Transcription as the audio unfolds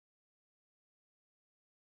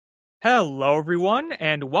Hello, everyone,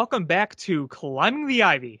 and welcome back to Climbing the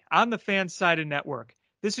Ivy on the Fansided Network.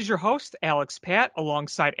 This is your host, Alex Pat,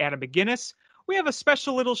 alongside Adam McGinnis. We have a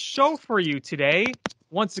special little show for you today.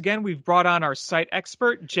 Once again, we've brought on our site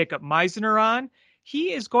expert, Jacob Meisner, on.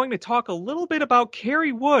 He is going to talk a little bit about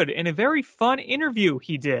Kerry Wood in a very fun interview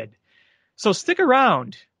he did. So stick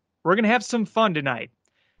around. We're going to have some fun tonight.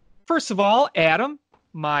 First of all, Adam,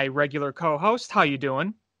 my regular co-host, how you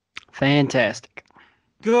doing? Fantastic.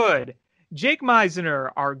 Good. Jake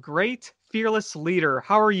Meisner, our great, fearless leader.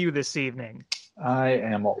 How are you this evening? I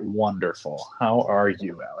am wonderful. How are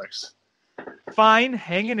you, Alex? Fine,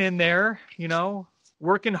 hanging in there,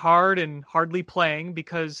 working hard and hardly playing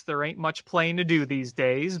because there ain't much playing to do these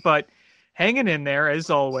days, but hanging in there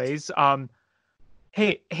as always.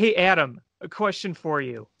 Hey, Adam, a question for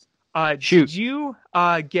you. Shoot. Did you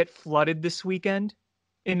get flooded this weekend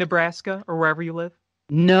in Nebraska or wherever you live?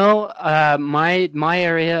 No, my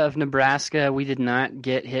area of Nebraska, we did not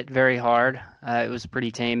get hit very hard. It was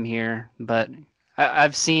pretty tame here, but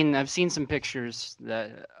I've seen some pictures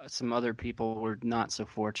that some other people were not so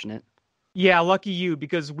fortunate. Yeah, lucky you,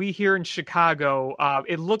 because we here in Chicago,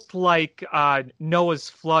 it looked like Noah's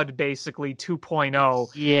Flood, basically 2.0.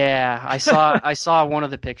 Yeah, I saw one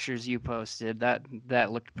of the pictures you posted.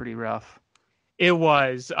 That looked pretty rough. It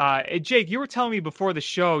was. Jake, you were telling me before the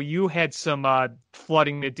show you had some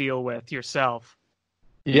flooding to deal with yourself.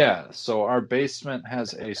 Yeah, so our basement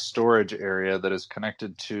has a storage area that is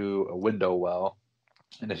connected to a window well,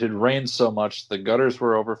 and it had rained so much the gutters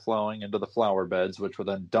were overflowing into the flower beds, which were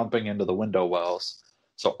then dumping into the window wells.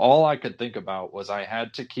 So all I could think about was I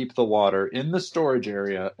had to keep the water in the storage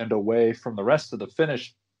area and away from the rest of the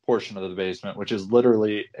finished portion of the basement, which is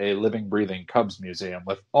literally a living, breathing Cubs museum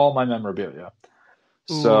with all my memorabilia.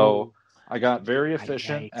 Ooh, So I got very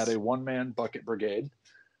efficient at Yikes. a one-man bucket brigade.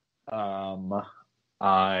 Um,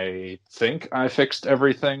 I think I fixed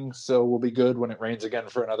everything, so we'll be good when it rains again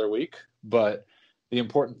for another week. But the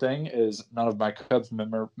important thing is none of my Cubs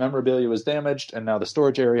memorabilia was damaged, and now the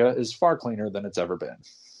storage area is far cleaner than it's ever been.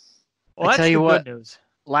 well, I tell that's the you good what, news.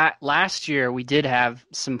 last year we did have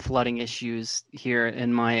some flooding issues here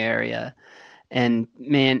in my area. And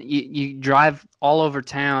man, you drive all over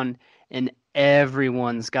town and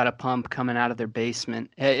everyone's got a pump coming out of their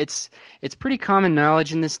basement. It's pretty common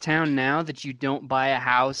knowledge in this town now that you don't buy a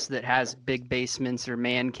house that has big basements or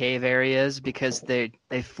man cave areas because they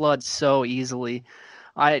flood so easily.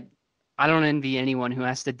 I I don't envy anyone who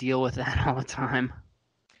has to deal with that all the time.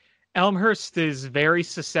 Elmhurst is very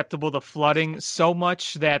susceptible to flooding, so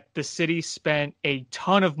much that the city spent a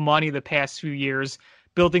ton of money the past few years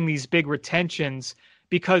building these big retentions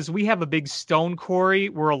because we have a big stone quarry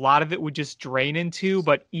where a lot of it would just drain into,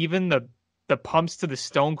 but even the pumps to the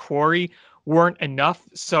stone quarry weren't enough,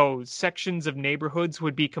 so sections of neighborhoods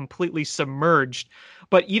would be completely submerged.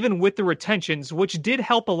 But even with the retentions, which did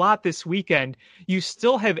help a lot this weekend, you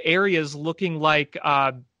still have areas looking like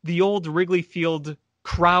the old Wrigley Field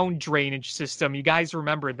crown drainage system. You guys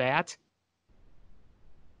remember that?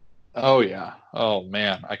 Oh, yeah. Oh,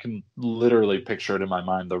 man. I can literally picture it in my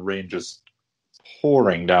mind. The rain just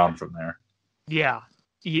pouring down from there. Yeah.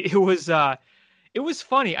 It was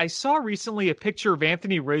funny. I saw recently a picture of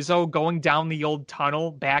Anthony Rizzo going down the old tunnel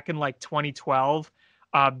back in like 2012,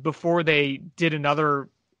 before they did another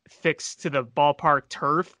fix to the ballpark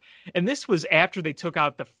turf. And this was after they took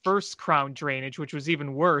out the first crown drainage, which was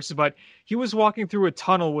even worse. But he was walking through a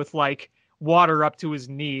tunnel with like water up to his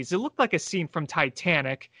knees. It looked like a scene from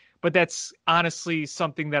Titanic, but that's honestly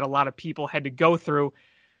something that a lot of people had to go through.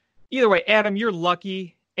 Either way, Adam, you're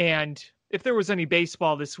lucky. And if there was any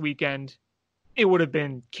baseball this weekend, it would have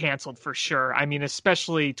been canceled for sure. I mean,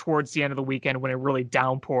 especially towards the end of the weekend when it really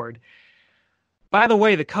downpoured. By the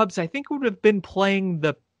way, the Cubs, I think, would have been playing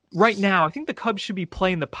the right now. I think the Cubs should be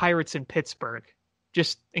playing the Pirates in Pittsburgh,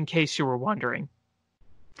 just in case you were wondering.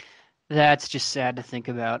 That's just sad to think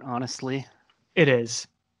about, honestly. It is.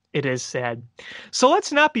 It is sad. So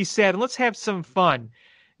let's not be sad and let's have some fun.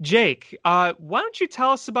 Jake, why don't you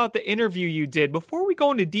tell us about the interview you did? Before we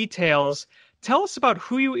go into details, tell us about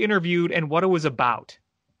who you interviewed and what it was about.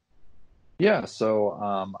 Yeah,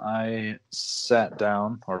 so I sat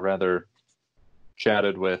down, or rather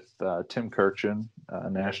chatted with Tim Kurkjian, a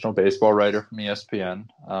national baseball writer from ESPN.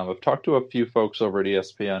 I've talked to a few folks over at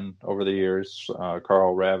ESPN over the years,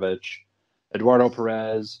 Carl Ravitch, Eduardo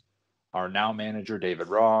Perez, our now manager, David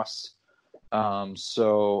Ross.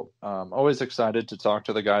 Always excited to talk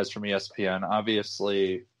to the guys from ESPN.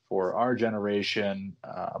 Obviously, for our generation,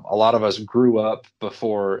 a lot of us grew up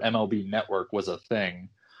before MLB Network was a thing.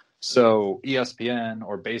 So ESPN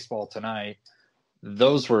or Baseball Tonight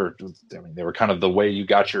those were, I mean, they were kind of the way you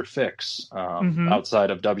got your fix Hmm.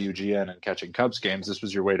 outside of WGN and catching Cubs games. This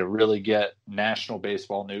was your way to really get national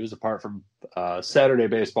baseball news, apart from Saturday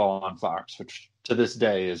baseball on Fox, which to this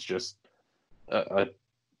day is just a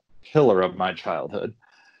pillar of my childhood.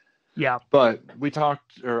 Yeah. But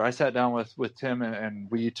I sat down with Tim and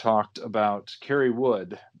we talked about Kerry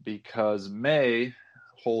Wood because May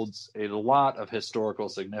holds a lot of historical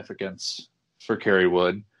significance for Kerry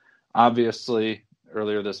Wood. Obviously,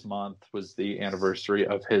 earlier this month was the anniversary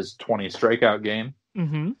of his 20 strikeout game.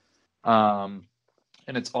 Hmm.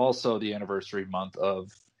 And it's also the anniversary month of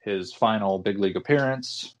his final big league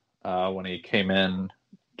appearance when he came in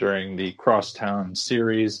during the Crosstown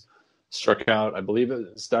Series, struck out, I believe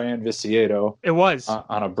it was Diane Viciedo. It was.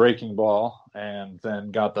 On a breaking ball, and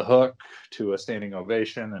then got the hook to a standing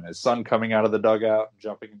ovation, and his son coming out of the dugout,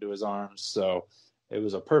 jumping into his arms. So it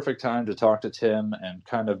was a perfect time to talk to Tim and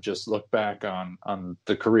kind of just look back on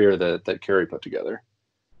the career that Kerry put together.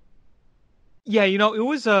 Yeah, it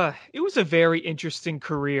was a very interesting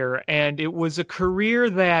career, and it was a career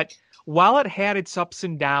that, while it had its ups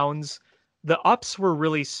and downs, the ups were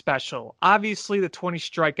really special. Obviously, the 20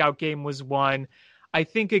 strikeout game was one. I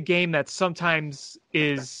think a game that sometimes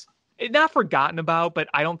is not forgotten about, but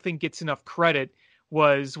I don't think gets enough credit,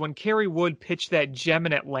 was when Kerry Wood pitched that gem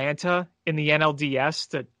in Atlanta in the NLDS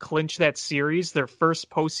to clinch that series, their first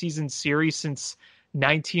postseason series since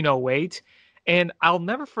 1908. And I'll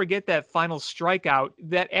never forget that final strikeout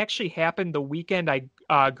that actually happened the weekend I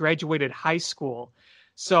graduated high school.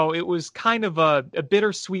 So it was kind of a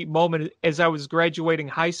bittersweet moment as I was graduating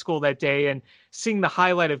high school that day and seeing the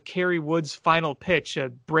highlight of Kerry Wood's final pitch, a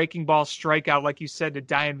breaking ball strikeout, like you said, to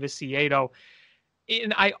Diane Viciedo.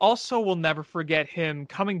 And I also will never forget him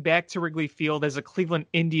coming back to Wrigley Field as a Cleveland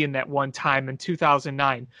Indian that one time in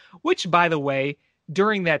 2009, which, by the way,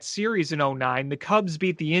 during that series in 2009, the Cubs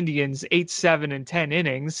beat the Indians 8-7 in 10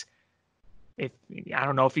 innings. I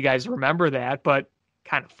don't know if you guys remember that, but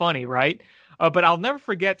kind of funny, right? But I'll never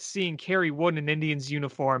forget seeing Kerry Wood in an Indians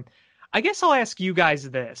uniform. I guess I'll ask you guys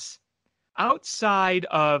this. Outside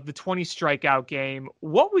of the 20 strikeout game,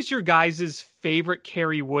 what was your guys' favorite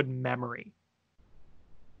Kerry Wood memory?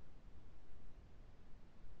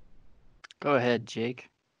 Go ahead, Jake.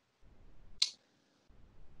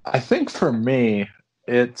 I think for me,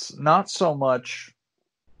 it's not so much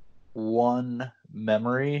one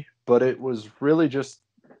memory, but it was really just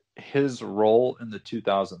his role in the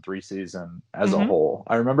 2003 season as a whole.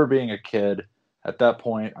 I remember being a kid at that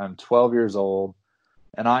point. I'm 12 years old,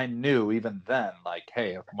 and I knew even then, like,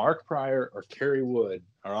 hey, if Mark Prior or Kerry Wood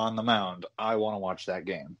are on the mound, I want to watch that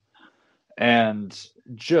game. And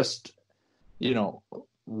just,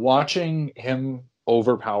 watching him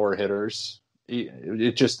overpower hitters,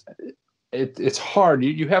 it's hard.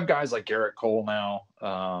 You have guys like Garrett Cole now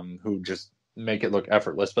who just make it look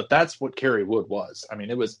effortless, but that's what Kerry Wood was. I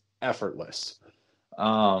mean, it was effortless.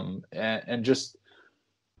 And just,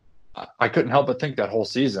 I couldn't help but think that whole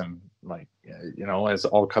season, like, as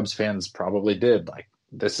all Cubs fans probably did, like,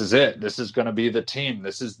 this is it. This is going to be the team.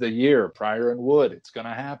 This is the year, Prior and Wood. It's going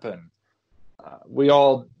to happen. We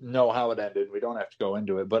all know how it ended. We don't have to go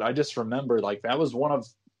into it, but I just remember, like, that was one of,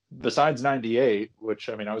 besides 98, which,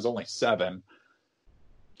 I mean, I was only 7,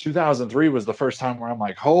 2003 was the first time where I'm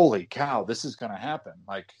like, holy cow, this is going to happen.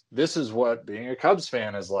 Like, this is what being a Cubs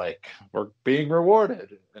fan is like. We're being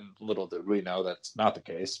rewarded. And little did we know that's not the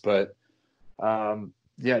case. But,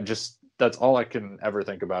 just that's all I can ever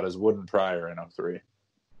think about is Wood and Prior in 03.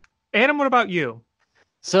 Adam, what about you?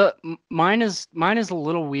 So mine is a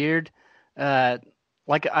little weird.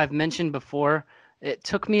 Like I've mentioned before, it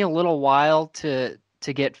took me a little while to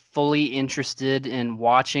get fully interested in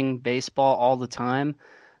watching baseball all the time.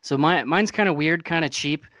 So mine's kind of weird, kind of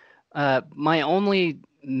cheap. My only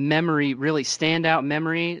memory, really standout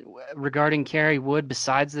memory regarding Kerry Wood,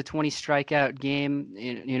 besides the 20 strikeout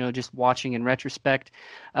game, just watching in retrospect,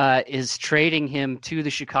 is trading him to the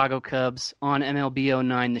Chicago Cubs on MLB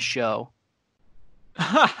 09, the show.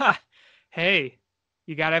 Hey,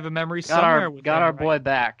 you got to have a memory somewhere. Got our boy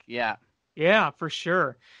back. Yeah. Yeah, for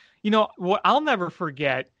sure. What I'll never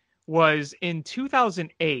forget was in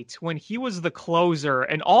 2008 when he was the closer,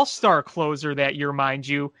 an all-star closer that year, mind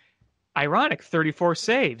you. Ironic, 34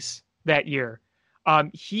 saves that year.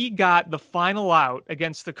 He got the final out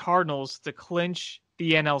against the Cardinals to clinch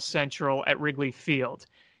the NL Central at Wrigley Field.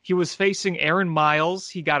 He was facing Aaron Miles.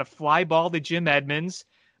 He got a fly ball to Jim Edmonds,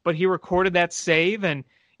 but he recorded that save. And,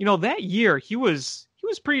 that year he was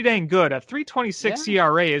pretty dang good. A 3.26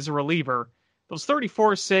 ERA as a reliever. Those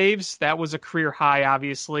 34 saves, that was a career high,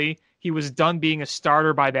 obviously. He was done being a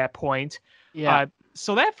starter by that point. Yeah.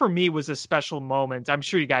 So that for me was a special moment. I'm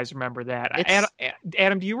sure you guys remember that.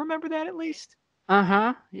 Adam, do you remember that at least?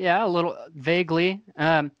 Yeah, a little vaguely.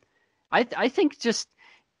 I think just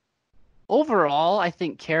overall, I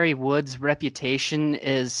think Kerry Wood's reputation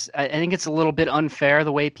is. I think it's a little bit unfair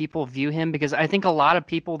the way people view him, because I think a lot of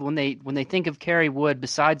people, when they think of Kerry Wood,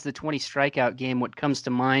 besides the 20 strikeout game, what comes to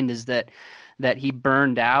mind is that he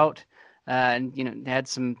burned out. And had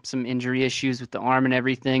some injury issues with the arm and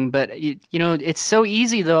everything. But it's so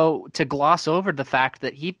easy though to gloss over the fact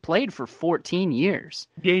that he played for 14 years.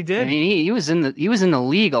 Yeah, he did. I mean, he was in the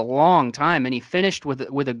league a long time, and he finished with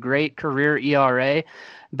a great career ERA.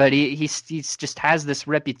 But he's just has this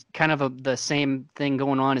kind of the same thing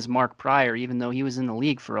going on as Mark Prior, even though he was in the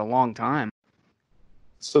league for a long time.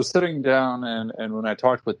 So sitting down and when I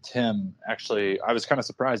talked with Tim, actually, I was kind of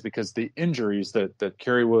surprised because the injuries that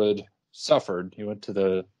Kerry Wood suffered, he went to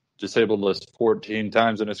the disabled list 14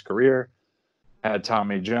 times in his career, had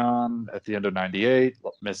Tommy John at the end of 98,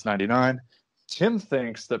 missed 99. Tim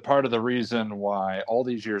thinks that part of the reason why all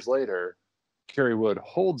these years later Kerry Wood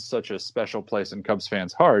holds such a special place in Cubs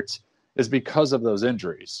fans' hearts is because of those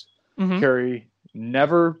injuries. Mm-hmm. Kerry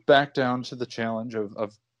never backed down to the challenge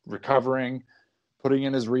of recovering, putting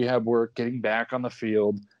in his rehab work, getting back on the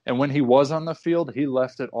field. And when he was on the field, he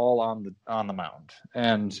left it all on the mound.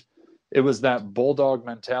 And it was that bulldog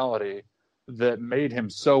mentality that made him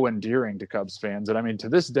so endearing to Cubs fans. And I mean, to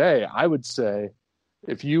this day, I would say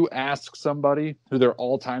if you ask somebody who their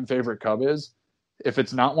all-time favorite Cub is, if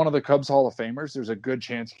it's not one of the Cubs Hall of Famers, there's a good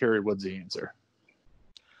chance Kerry Wood's the answer.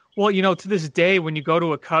 Well, to this day, when you go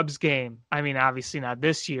to a Cubs game, I mean, obviously not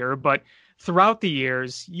this year, but throughout the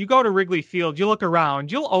years, you go to Wrigley Field, you look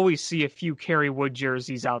around, you'll always see a few Kerry Wood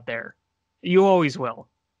jerseys out there. You always will.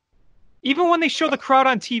 Even when they show the crowd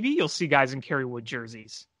on TV, you'll see guys in Kerry Wood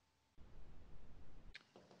jerseys.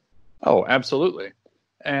 Oh, absolutely.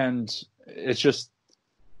 And it's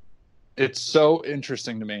so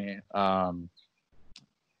interesting to me.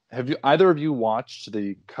 Have either of you watched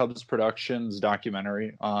the Cubs Productions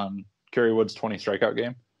documentary on Kerry Wood's 20 strikeout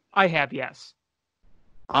game? I have, yes.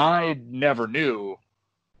 I never knew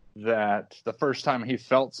that the first time he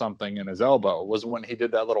felt something in his elbow was when he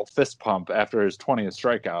did that little fist pump after his 20th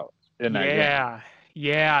strikeout in that game.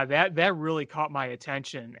 Yeah, that really caught my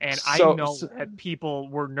attention. And I know that people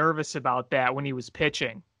were nervous about that when he was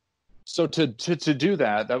pitching. So to do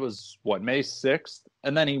that was, May 6th?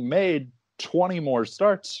 And then he made 20 more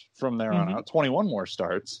starts from there on out, 21 more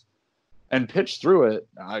starts, and pitched through it,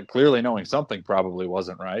 clearly knowing something probably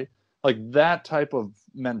wasn't right. Like that type of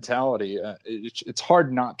mentality, it's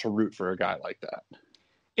hard not to root for a guy like that.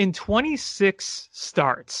 In 26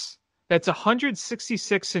 starts, that's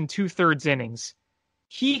 166 and 2/3 innings,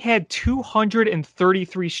 he had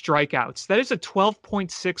 233 strikeouts. That is a 12.6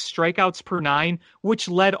 strikeouts per nine, which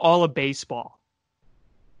led all of baseball.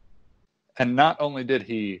 And not only did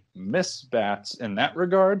he miss bats in that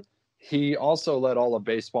regard, he also led all of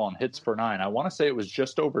baseball in hits per nine. I want to say it was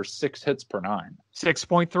just over 6 hits per nine.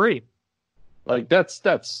 6.3. Like that's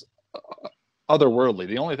otherworldly.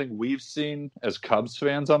 The only thing we've seen as Cubs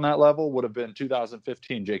fans on that level would have been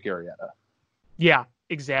 2015 Jake Arrieta. Yeah,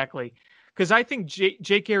 exactly. Because I think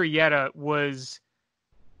Jake Arrieta was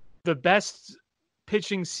the best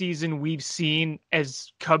pitching season we've seen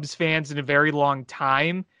as Cubs fans in a very long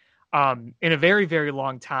time. In a very, very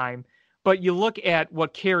long time. But you look at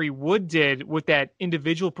what Kerry Wood did with that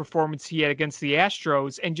individual performance he had against the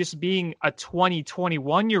Astros and just being a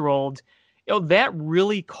 21-year-old, that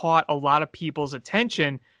really caught a lot of people's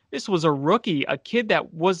attention. This was a rookie, a kid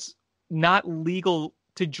that was not legal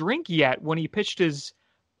to drink yet when he pitched his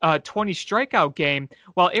 20 strikeout game.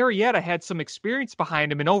 While Arrieta had some experience behind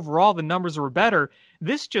him and overall the numbers were better,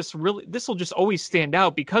 this will just always stand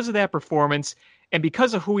out because of that performance and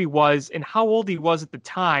because of who he was and how old he was at the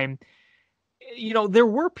time. There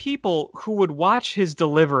were people who would watch his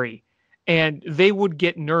delivery and they would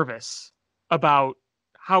get nervous about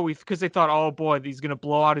because they thought, oh boy, he's going to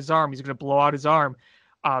blow out his arm. He's going to blow out his arm.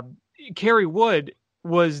 Kerry Wood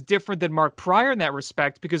was different than Mark Prior in that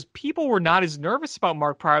respect because people were not as nervous about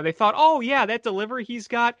Mark Prior. They thought, oh yeah, that delivery he's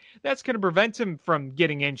got, that's going to prevent him from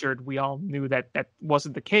getting injured. We all knew that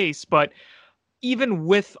wasn't the case. But even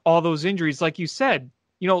with all those injuries, like you said,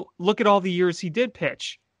 look at all the years he did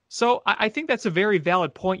pitch. So I think that's a very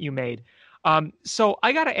valid point you made. So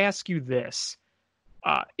I got to ask you this.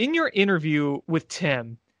 In your interview with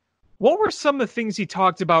Tim, what were some of the things he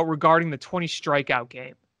talked about regarding the 20 strikeout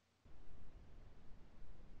game?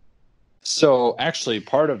 So actually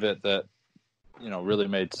part of it that, really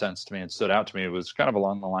made sense to me and stood out to me was kind of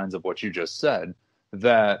along the lines of what you just said,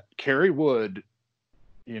 that Kerry Wood,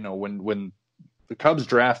 when the Cubs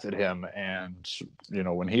drafted him, and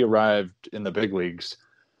when he arrived in the big leagues,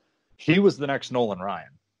 he was the next Nolan Ryan.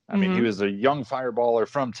 I mean, he was a young fireballer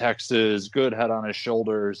from Texas, good head on his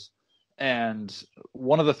shoulders. And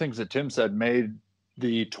one of the things that Tim said made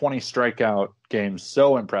the 20 strikeout game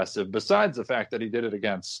so impressive, besides the fact that he did it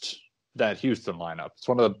against that Houston lineup. It's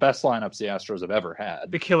one of the best lineups the Astros have ever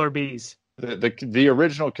had. The Killer Bees. The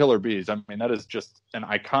original Killer Bees. I mean, that is just an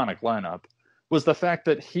iconic lineup. Was the fact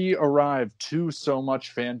that he arrived to so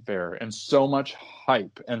much fanfare and so much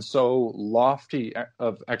hype and so lofty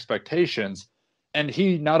of expectations. And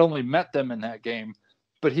he not only met them in that game,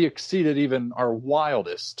 but he exceeded even our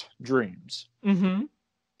wildest dreams. Mm-hmm.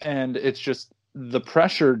 And it's just the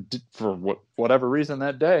pressure for whatever reason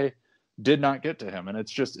that day did not get to him. And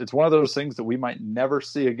it's one of those things that we might never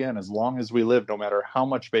see again as long as we live, no matter how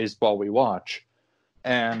much baseball we watch.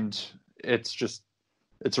 And it's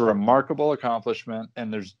a remarkable accomplishment.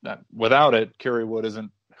 And without it, Kerry Wood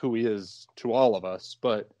isn't who he is to all of us.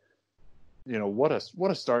 But what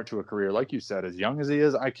a start to a career. Like you said, as young as he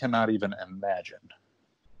is, I cannot even imagine.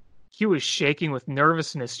 He was shaking with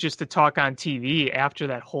nervousness just to talk on TV after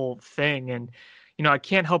that whole thing. And, I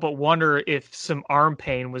can't help but wonder if some arm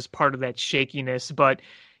pain was part of that shakiness, but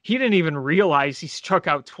he didn't even realize he struck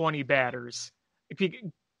out 20 batters.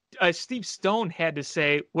 Steve Stone had to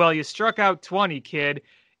say, well, you struck out 20, kid,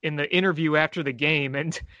 in the interview after the game.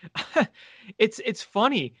 And it's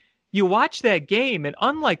funny. You watch that game, and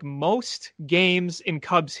unlike most games in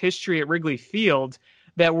Cubs history at Wrigley Field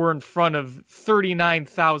that were in front of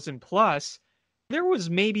 39,000 plus, there was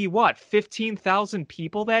maybe 15,000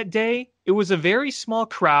 people that day. It was a very small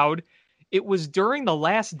crowd. It was during the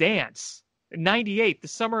Last Dance, 98,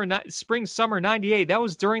 spring summer 98. That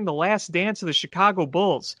was during the last dance of the Chicago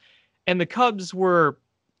Bulls. And the Cubs were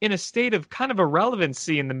in a state of kind of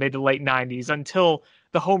irrelevancy in the mid to late 90s until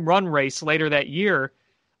the home run race later that year.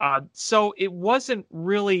 So it wasn't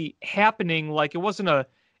really happening, like it wasn't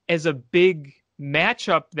as a big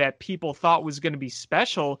matchup that people thought was going to be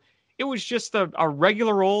special. It was just a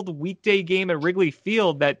regular old weekday game at Wrigley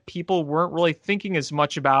Field that people weren't really thinking as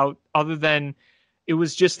much about, other than it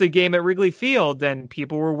was just a game at Wrigley Field and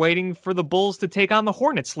people were waiting for the Bulls to take on the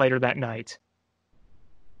Hornets later that night.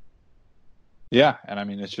 Yeah, and I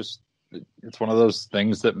mean, it's one of those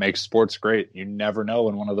things that makes sports great. You never know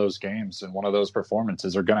when one of those games and one of those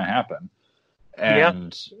performances are going to happen.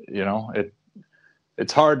 And,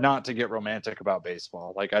 it's hard not to get romantic about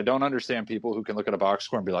baseball. Like, I don't understand people who can look at a box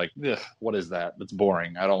score and be like, what is that? That's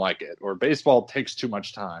boring. I don't like it. Or baseball takes too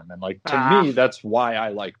much time. And to me, that's why I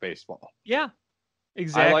like baseball. Yeah,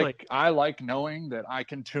 exactly. I like knowing that I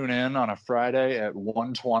can tune in on a Friday at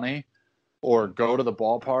 1:20 or go to the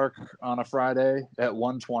ballpark on a Friday at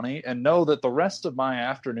 1:20 and know that the rest of my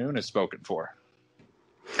afternoon is spoken for.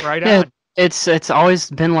 Right on. It's always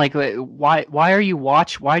been like, why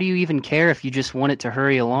do you even care if you just want it to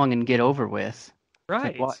hurry along and get over with?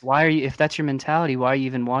 Right. Like, why are you, if that's your mentality, why are you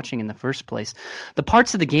even watching in the first place? The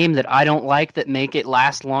parts of the game that I don't like that make it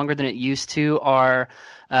last longer than it used to are,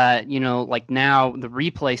 like now the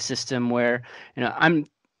replay system where,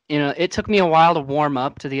 it took me a while to warm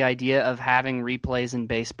up to the idea of having replays in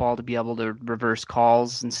baseball to be able to reverse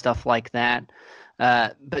calls and stuff like that.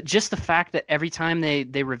 But just the fact that every time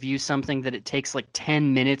they review something that it takes like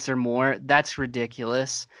 10 minutes or more, that's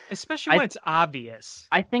ridiculous. Especially when it's obvious.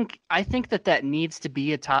 I think that needs to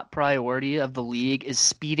be a top priority of the league, is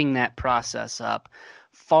speeding that process up.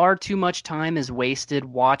 Far too much time is wasted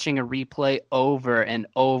watching a replay over and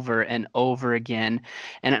over and over again.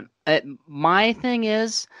 And my thing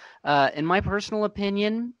is, in my personal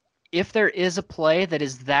opinion, if there is a play that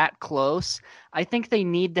is that close, I think they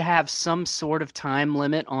need to have some sort of time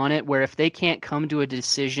limit on it where if they can't come to a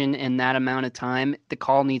decision in that amount of time, the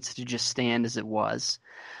call needs to just stand as it was.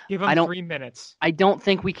 Give them 3 minutes. I don't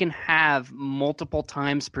think we can have multiple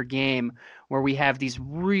times per game where we have these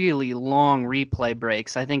really long replay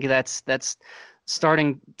breaks. I think that's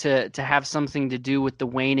starting to have something to do with the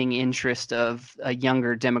waning interest of a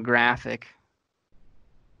younger demographic.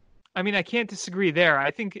 I mean, I can't disagree there.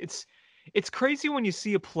 I think it's crazy when you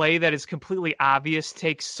see a play that is completely obvious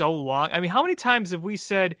take so long. I mean, how many times have we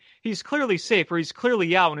said he's clearly safe or he's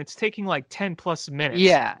clearly out and it's taking like 10 plus minutes?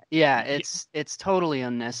 Yeah, it's totally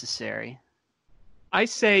unnecessary. I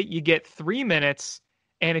say you get 3 minutes,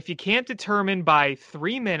 and if you can't determine by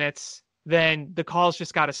 3 minutes, then the call's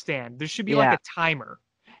just got to stand. There should be like a timer.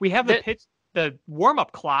 We have the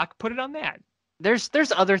warm-up clock, put it on that.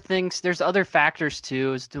 there's other things, there's other factors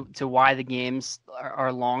too as to why the games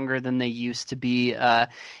are longer than they used to be.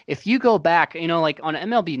 If you go back, like on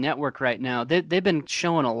MLB Network right now, they've been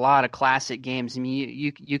showing a lot of classic games. I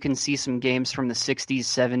mean, you can see some games from the 60s,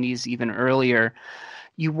 70s, even earlier.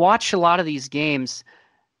 You watch a lot of these games,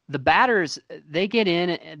 the batters, they get in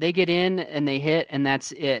and they hit, and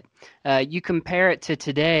that's it. You compare it to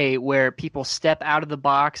today where people step out of the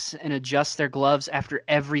box and adjust their gloves after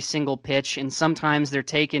every single pitch, and sometimes they're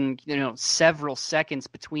taking several seconds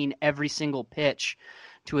between every single pitch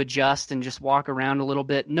to adjust and just walk around a little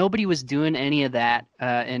bit. Nobody was doing any of that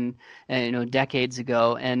in decades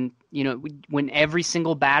ago, and when every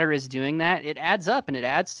single batter is doing that, it adds up and it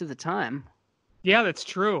adds to the time. Yeah, that's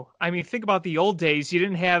true. I mean, think about the old days. You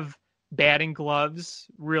didn't have batting gloves,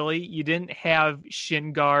 really. You didn't have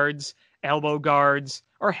shin guards, elbow guards,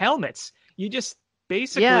 or helmets. You just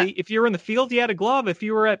basically, if you were in the field, you had a glove. If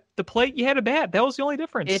you were at the plate, you had a bat. That was the only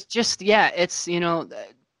difference. It's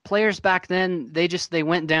players back then, they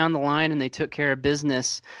went down the line and they took care of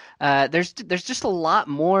business. There's just a lot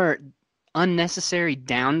more unnecessary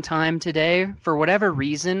downtime today for whatever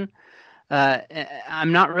reason.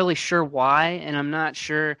 I'm not really sure why, and I'm not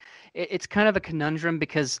sure. It's kind of a conundrum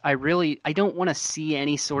because I don't want to see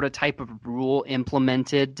any sort of type of rule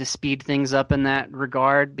implemented to speed things up in that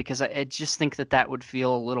regard, because I just think that would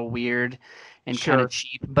feel a little weird and kind of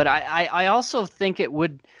cheap. But I also think it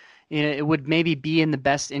would maybe be in the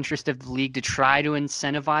best interest of the league to try to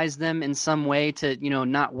incentivize them in some way to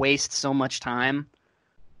not waste so much time.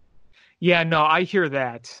 Yeah, no, I hear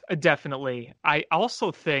that definitely. I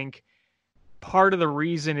also think part of the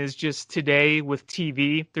reason is just today with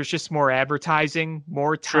TV, there's just more advertising,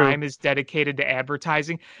 more time is dedicated to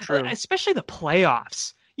advertising, especially the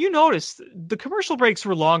playoffs. You notice the commercial breaks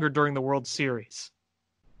were longer during the World Series.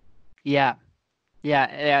 Yeah,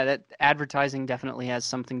 that advertising definitely has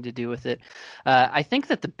something to do with it. I think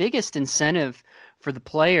that the biggest incentive for the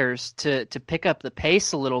players to pick up the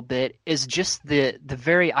pace a little bit is just the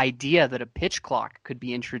very idea that a pitch clock could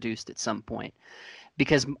be introduced at some point.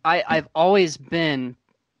 Because I've always been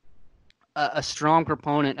a strong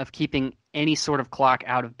proponent of keeping any sort of clock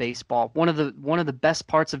out of baseball. One of the best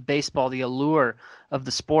parts of baseball, the allure of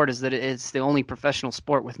the sport, is that it's the only professional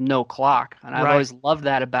sport with no clock, and I've always loved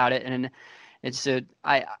that about it. And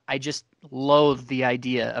I just loathe the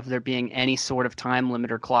idea of there being any sort of time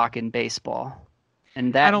limit or clock in baseball,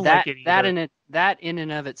 and that in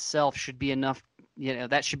and of itself should be enough.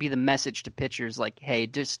 That should be the message to pitchers, like, hey,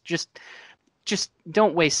 just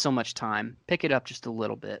don't waste so much time. Pick it up just a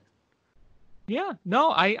little bit. Yeah,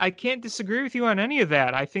 no, I can't disagree with you on any of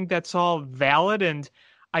that. I think that's all valid, and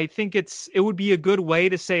I think it would be a good way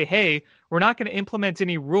to say, hey, we're not going to implement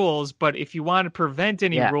any rules, but if you want to prevent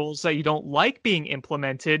any rules that you don't like being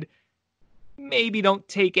implemented, maybe don't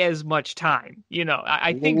take as much time.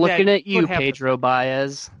 I think looking at you, Pedro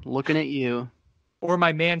Baez, looking at you. Or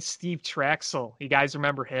my man Steve Traxel. You guys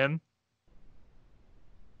remember him?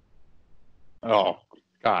 Oh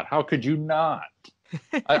God, how could you not?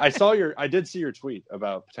 I did see your tweet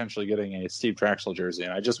about potentially getting a Steve Traxel jersey,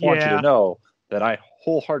 and I just want you to know that I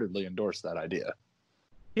wholeheartedly endorse that idea.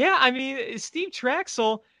 Yeah, I mean, Steve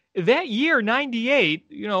Traxel, that year, 98,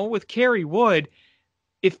 with Kerry Wood,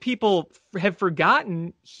 if people have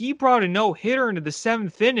forgotten, he brought a no-hitter into the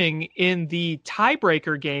seventh inning in the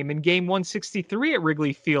tiebreaker game in game 163 at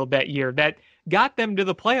Wrigley Field that year that got them to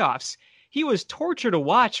the playoffs. He was torture to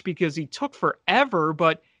watch because he took forever,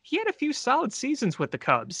 but he had a few solid seasons with the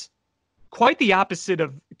Cubs. Quite the opposite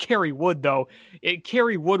of Kerry Wood, though.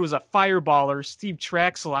 Kerry Wood was a fireballer. Steve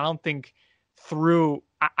Traxel, I don't think, threw.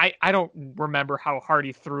 I don't remember how hard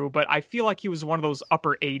he threw, but I feel like he was one of those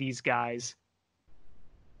upper 80s guys.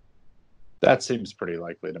 That seems pretty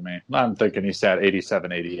likely to me. I'm thinking he sat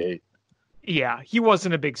 87, 88. Yeah, he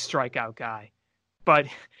wasn't a big strikeout guy. But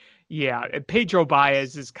yeah, Pedro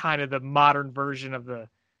Baez is kind of the modern version of the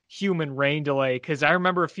human rain delay, because I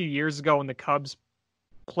remember a few years ago when the Cubs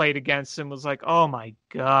played against him, was like, oh my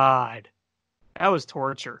God, that was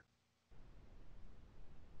torture.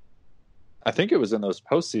 I think it was in those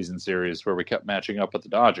postseason series where we kept matching up with the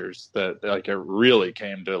Dodgers that it really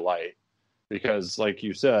came to light, because like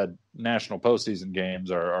you said, national postseason games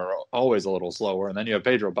are always a little slower, and then you have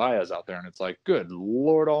Pedro Baez out there and it's like, good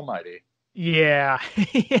Lord Almighty. Yeah,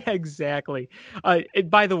 yeah, exactly.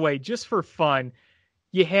 By the way, just for fun,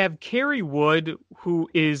 you have Kerry Wood, who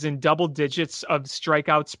is in double digits of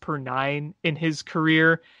strikeouts per nine in his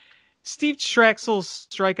career. Steve Traxel's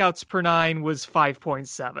strikeouts per nine was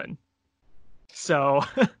 5.7. So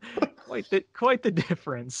Quite the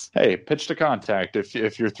difference. Hey, pitch to contact.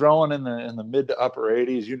 If you're throwing in the mid to upper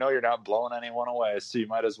 80s, you're not blowing anyone away. So you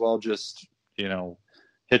might as well just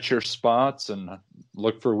hit your spots and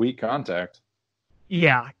look for weak contact.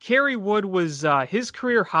 Yeah, Kerry Wood was his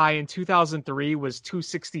career high in 2003 was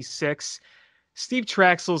 266. Steve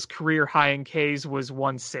Traxel's career high in Ks was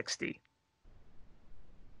 160.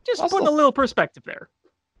 Just putting a little perspective there.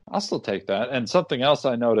 I'll still take that. And something else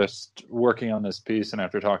I noticed working on this piece and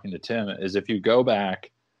after talking to Tim is if you go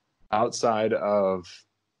back outside of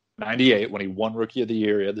 98 when he won Rookie of the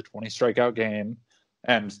Year, he had the 20 strikeout game,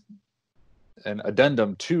 and an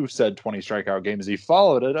addendum to said 20 strikeout game is he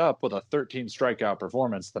followed it up with a 13 strikeout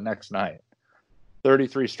performance the next night.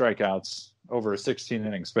 33 strikeouts over a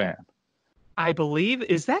 16-inning span. I believe,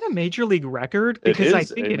 is that a major league record? Because I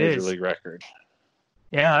think it is. Major league record.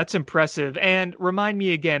 Yeah, that's impressive. And remind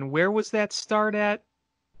me again, where was that start at?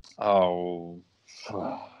 Oh,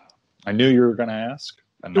 I knew you were going to ask.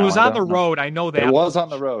 It was on the road. I know that. It was on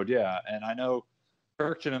the road, yeah. And I know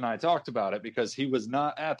Kirkchen and I talked about it because he was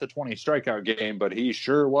not at the 20 strikeout game, but he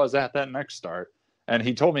sure was at that next start. And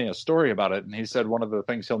he told me a story about it. And he said one of the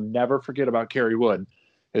things he'll never forget about Kerry Wood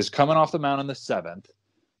is coming off the mound in the 7th.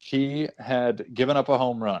 He had given up a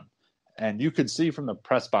home run. And you could see from the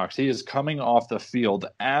press box, he is coming off the field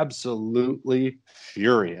absolutely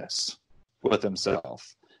furious with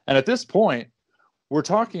himself. And at this point, we're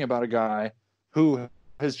talking about a guy who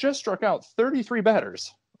has just struck out 33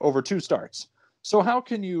 batters over 2 starts. So how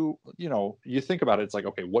can you think about it, it's like,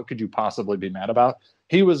 okay, what could you possibly be mad about?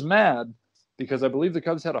 He was mad because I believe the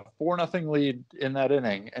Cubs had a 4-0 lead in that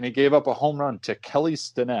inning, and he gave up a home run to Kelly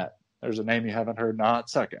Stinnett. There's a name you haven't heard, not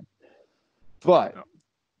second. But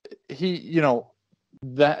he,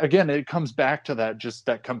 that again, it comes back to that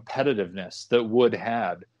competitiveness that Wood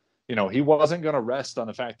had. He wasn't going to rest on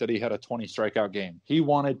the fact that he had a 20 strikeout game. He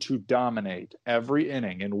wanted to dominate every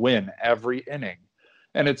inning and win every inning.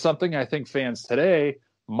 And it's something I think fans today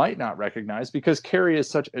might not recognize because Kerry is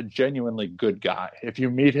such a genuinely good guy. If you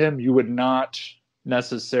meet him, you would not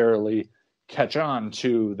necessarily catch on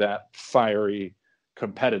to that fiery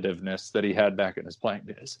competitiveness that he had back in his playing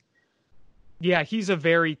days. Yeah, he's a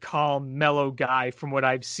very calm, mellow guy from what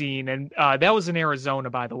I've seen. And that was in Arizona,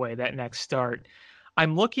 by the way, that next start.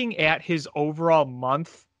 I'm looking at his overall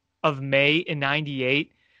month of May in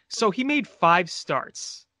 98. So he made 5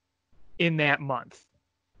 starts in that month.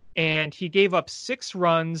 And he gave up 6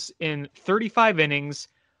 runs in 35 innings.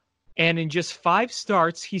 And in just 5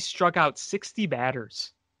 starts, he struck out 60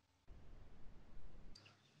 batters.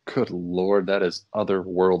 Good Lord, that is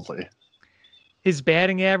otherworldly. His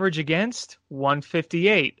batting average against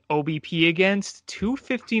 158, OBP against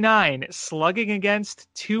 259, slugging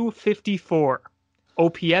against 254,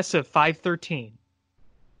 OPS of 513.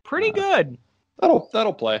 Pretty good.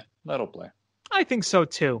 That'll play. I think so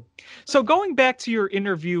too. So going back to your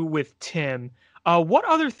interview with Tim, what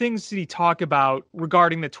other things did he talk about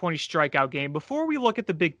regarding the 20 strikeout game? Before we look at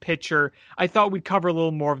the big picture, I thought we'd cover a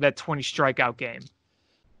little more of that 20 strikeout game.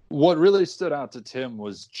 What really stood out to Tim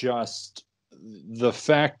was just the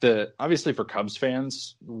fact that obviously for Cubs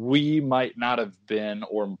fans, we might not have been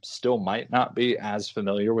or still might not be as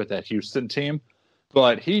familiar with that Houston team,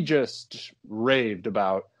 but he just raved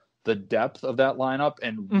about the depth of that lineup.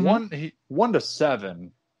 And 1 to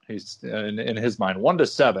 7, he's in his mind, 1 to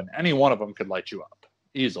 7, any one of them could light you up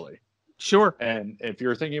easily. Sure. And if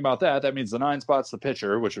you're thinking about that, that means the 9 spot's the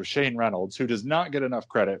pitcher, which was Shane Reynolds, who does not get enough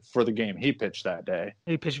credit for the game he pitched that day.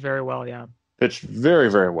 He pitched very well, yeah. Pitched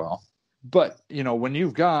very, very well. But, when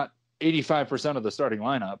you've got 85% of the starting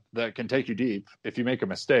lineup that can take you deep if you make a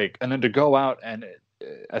mistake, and then to go out and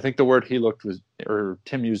I think the word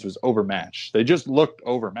Tim used was overmatched. They just looked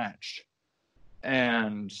overmatched.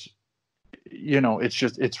 And,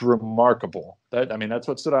 it's remarkable. That's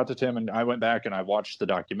what stood out to Tim. And I went back and I watched the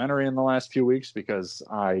documentary in the last few weeks because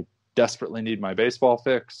I desperately need my baseball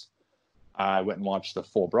fix. I went and watched the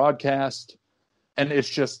full broadcast. And it's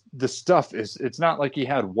just the stuff it's not like he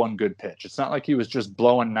had one good pitch. It's not like he was just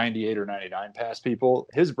blowing 98 or 99 past people.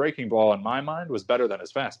 His breaking ball, in my mind, was better than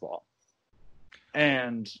his fastball.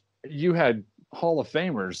 And you had Hall of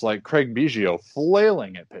Famers like Craig Biggio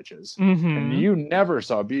flailing at pitches. Mm-hmm. And you never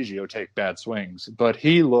saw Biggio take bad swings, but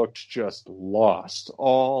he looked just lost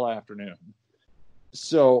all afternoon.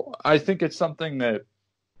 So I think it's something that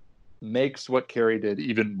makes what Kerry did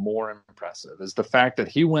even more impressive is the fact that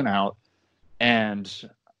he went out. And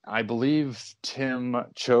I believe Tim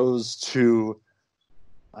chose to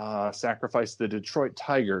sacrifice the Detroit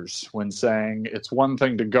Tigers when saying it's one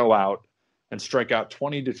thing to go out and strike out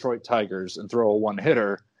 20 Detroit Tigers and throw a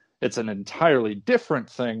one-hitter. It's an entirely different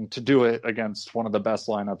thing to do it against one of the best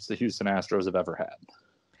lineups the Houston Astros have ever had.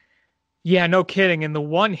 Yeah, no kidding. And the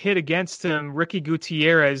one hit against him, Ricky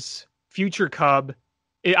Gutierrez, future Cub,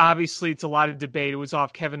 obviously it's a lot of debate. It was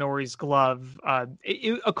off Kevin Ory's glove.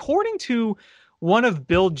 According to one of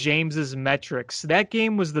Bill James's metrics, that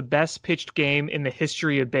game was the best pitched game in the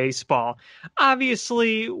history of baseball.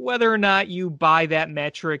 Obviously, whether or not you buy that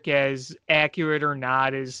metric as accurate or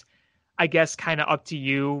not is, I guess, kind of up to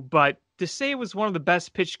you. But to say it was one of the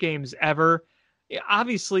best pitched games ever,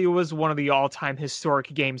 obviously it was one of the all-time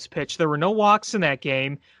historic games pitched. There were no walks in that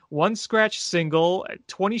game, one scratch single,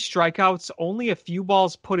 20 strikeouts, only a few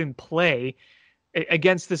balls put in play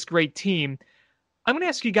against this great team. I'm going to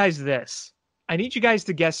ask you guys this. I need you guys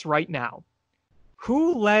to guess right now.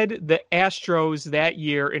 Who led the Astros that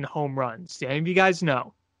year in home runs? Do any of you guys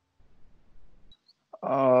know?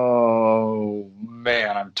 Oh,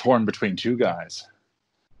 man, I'm torn between two guys.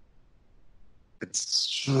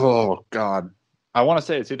 Oh, God. I want to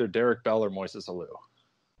say it's either Derek Bell or Moises Alou.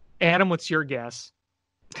 Adam, what's your guess?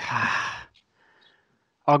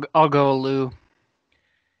 I'll go Alou.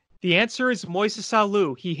 The answer is Moises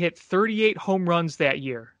Alou. He hit 38 home runs that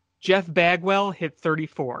year. Jeff Bagwell hit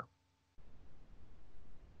 34.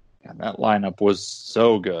 Yeah, that lineup was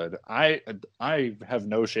so good. I have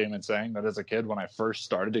no shame in saying that as a kid, when I first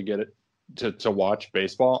started to get it to watch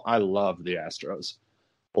baseball, I loved the Astros.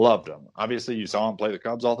 Loved them. Obviously, you saw them play the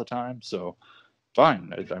Cubs all the time, so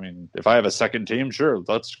fine. I mean, if I have a second team, sure,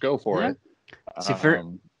 let's go for it. See,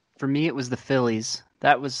 for me, it was the Phillies.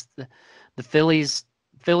 That was the Phillies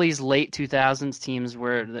late 2000s teams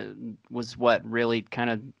was what really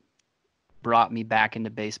kind of brought me back into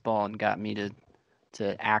baseball and got me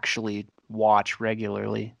to actually watch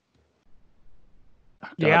regularly.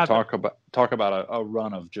 Yeah, talk about a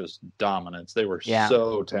run of just dominance. They were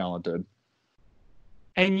so talented.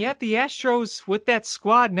 And yet the Astros with that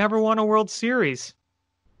squad never won a World Series.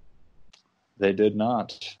 They did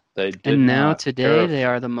not. And now today they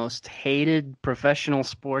are the most hated professional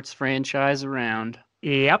sports franchise around.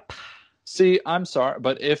 Yep. See, I'm sorry,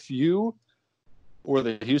 but if you were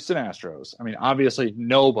the Houston Astros, I mean, obviously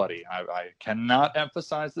nobody, I cannot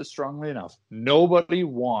emphasize this strongly enough, nobody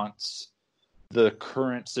wants the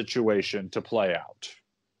current situation to play out,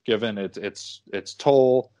 given its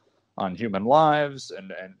toll on human lives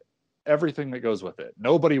and everything that goes with it.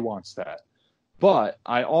 Nobody wants that. But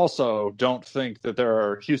I also don't think that there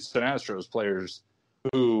are Houston Astros players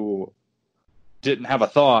who didn't have a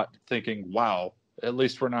thought thinking, wow, at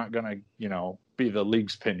least we're not going to, be the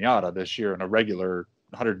league's piñata this year in a regular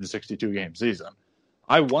 162-game season.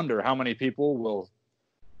 I wonder how many people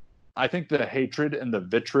I think the hatred and the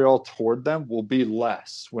vitriol toward them will be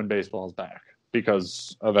less when baseball's back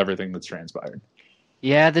because of everything that's transpired.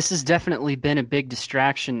 Yeah, this has definitely been a big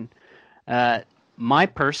distraction. My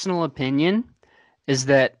personal opinion is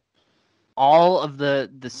that all of the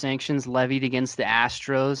sanctions levied against the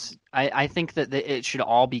Astros, I think that it should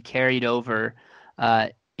all be carried over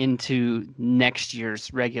into next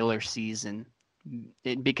year's regular season.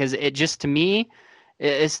 Because it just, to me,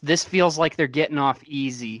 this feels like they're getting off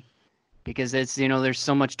easy. Because it's, there's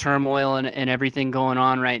so much turmoil and everything going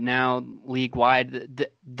on right now league-wide.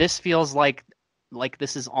 This feels like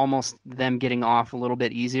this is almost them getting off a little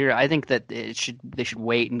bit easier. I think that they should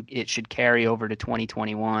wait and it should carry over to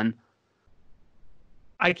 2021.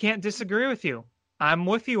 I can't disagree with you. I'm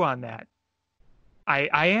with you on that. I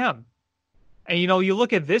am. And, you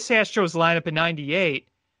look at this Astros lineup in 98,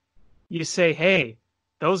 you say, hey,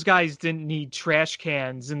 those guys didn't need trash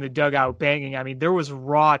cans in the dugout banging. I mean, there was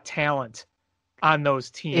raw talent on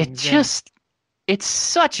those teams. It's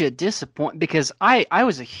such a disappointment because I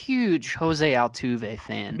was a huge Jose Altuve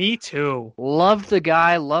fan. Me too. Loved the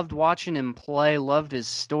guy, loved watching him play, loved his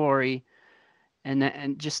story.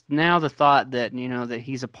 And just now the thought that, that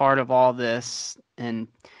he's a part of all this and,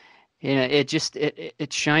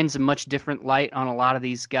 it shines a much different light on a lot of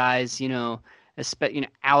these guys,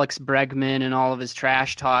 Alex Bregman and all of his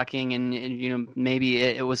trash talking and maybe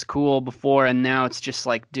it was cool before and now it's just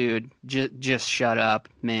like, dude, just shut up,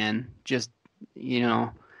 man. Just, the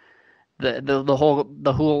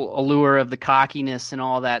whole allure of the cockiness and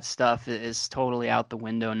all that stuff is totally out the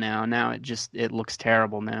window now. Now it looks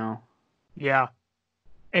terrible now. Yeah.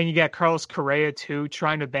 And you got Carlos Correa too,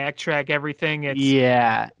 trying to backtrack everything.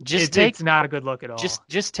 It's not a good look at all.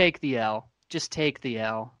 Just take the L. Just take the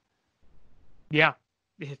L. Yeah.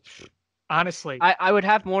 Honestly. I would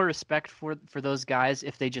have more respect for those guys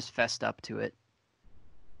if they just fessed up to it.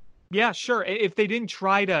 Yeah, sure. If they didn't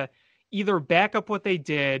try to either back up what they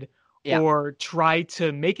did or try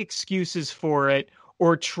to make excuses for it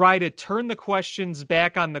or try to turn the questions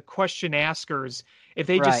back on the question askers, if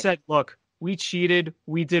they just Right. said, look, we cheated,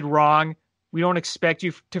 we did wrong, we don't expect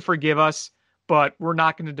you to forgive us, but we're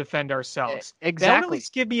not going to defend ourselves. That would at Exactly.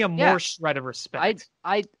 least give me a Yeah. more shred of respect.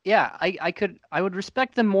 I would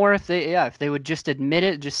respect them more if they would just admit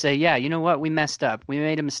it, just say, yeah, you know what, we messed up, we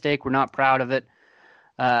made a mistake, we're not proud of it.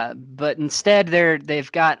 But instead,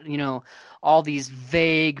 they've got all these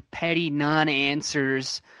vague, petty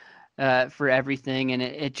non-answers for everything, and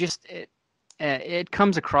it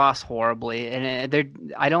comes across horribly.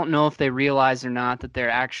 And I don't know if they realize or not that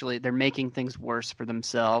they're making things worse for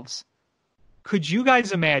themselves. Could you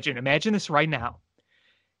guys imagine this right now,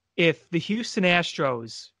 if the Houston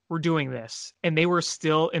Astros were doing this and they were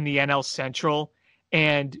still in the NL Central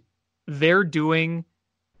and their doing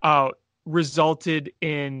resulted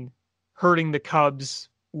in hurting the Cubs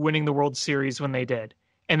winning the World Series when they did,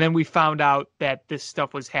 and then we found out that this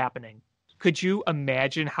stuff was happening? Could you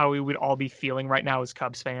imagine how we would all be feeling right now as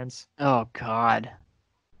Cubs fans? Oh God.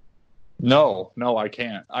 No, I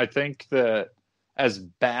can't. I think that as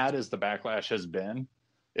bad as the backlash has been,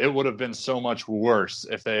 it would have been so much worse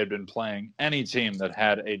if they had been playing any team that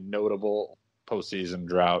had a notable postseason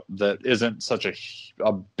drought that isn't such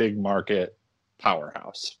a big market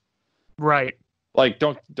powerhouse. Right. Like,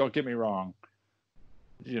 don't get me wrong.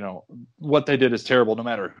 What they did is terrible no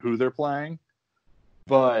matter who they're playing.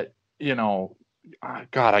 But,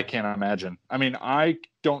 God, I can't imagine. I mean, I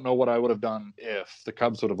don't know what I would have done if the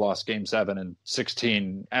Cubs would have lost Game 7 and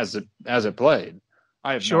 16 as it played.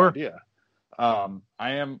 I have no idea.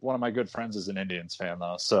 One of my good friends is an Indians fan,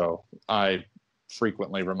 though, so I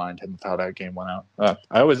frequently remind him of how that game went out.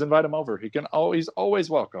 I always invite him over. He's always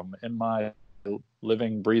welcome in my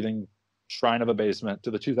living, breathing shrine of a basement to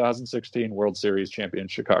the 2016 World Series champion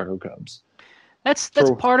Chicago Cubs. That's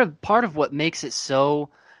part of what makes it so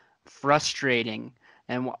frustrating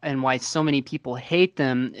and why so many people hate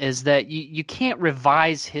them is that you can't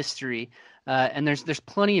revise history. And there's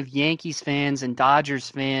plenty of Yankees fans and Dodgers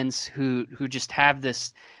fans who just have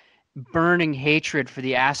this burning hatred for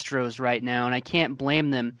the Astros right now, and I can't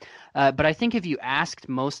blame them. But I think if you asked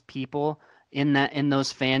most people in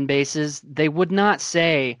those fan bases, they would not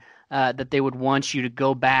say that they would want you to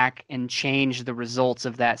go back and change the results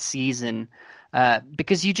of that season.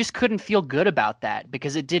 Because you just couldn't feel good about that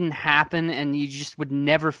because it didn't happen and you just would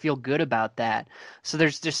never feel good about that. So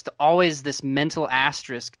there's just always this mental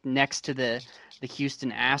asterisk next to the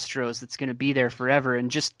Houston Astros that's going to be there forever. And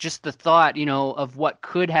just the thought, of what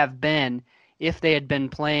could have been if they had been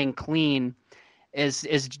playing clean is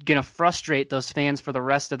going to frustrate those fans for the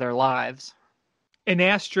rest of their lives. An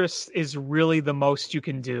asterisk is really the most you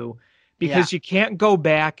can do because you can't go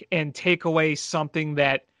back and take away something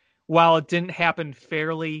that, while it didn't happen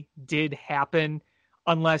fairly, did happen,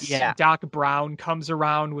 unless Doc Brown comes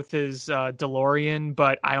around with his DeLorean,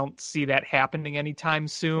 but I don't see that happening anytime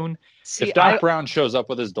soon. If Doc Brown shows up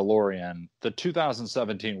with his DeLorean, the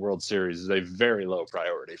 2017 World Series is a very low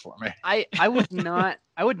priority for me. I would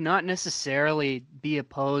not necessarily be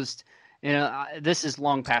opposed. This is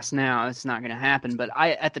long past now. It's not going to happen. But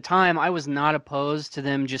at the time, I was not opposed to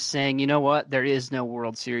them just saying, you know what, there is no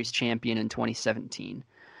World Series champion in 2017.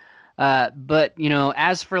 But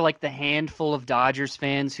as for like the handful of Dodgers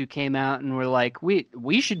fans who came out and were like,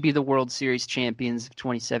 we should be the World Series champions of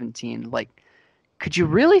 2017. Like, could you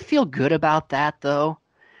really feel good about that though?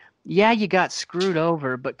 Yeah, you got screwed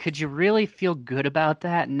over, but could you really feel good about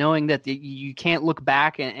that, knowing that you can't look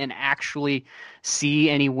back and actually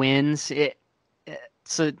see any wins?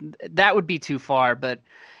 So that would be too far. But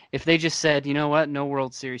if they just said, you know what, no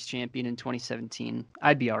World Series champion in 2017,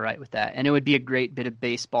 I'd be all right with that. And it would be a great bit of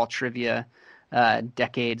baseball trivia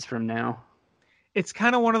decades from now. It's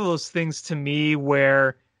kind of one of those things to me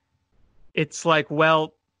where it's like,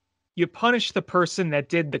 well, you punish the person that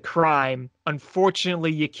did the crime.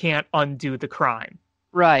 Unfortunately, you can't undo the crime.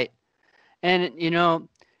 Right. And,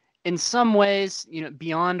 in some ways,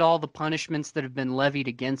 beyond all the punishments that have been levied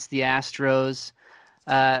against the Astros,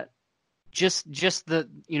 just the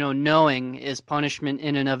knowing is punishment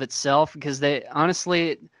in and of itself, because they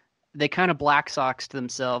kind of black soxed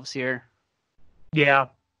themselves here. Yeah.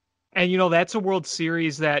 And that's a World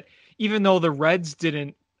Series that, even though the Reds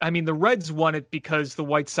didn't, the Reds won it because the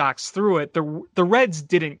White Sox threw it. The Reds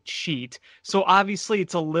didn't cheat. So obviously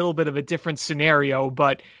it's a little bit of a different scenario,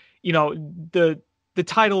 but the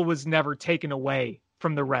title was never taken away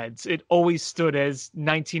from the Reds. It always stood as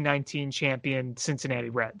 1919 champion Cincinnati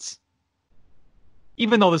Reds.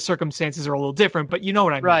 Even though the circumstances are a little different, but you know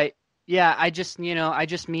what I mean. Right. Yeah, I just mean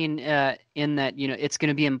in that, it's going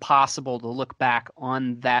to be impossible to look back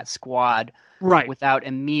on that squad right without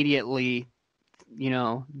immediately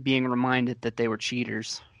being reminded that they were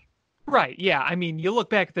cheaters. Right. Yeah. I mean, you look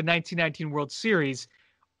back at the 1919 World Series,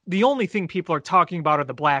 the only thing people are talking about are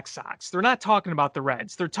the Black Sox. They're not talking about the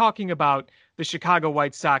Reds. They're talking about the Chicago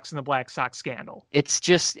White Sox and the Black Sox scandal. It's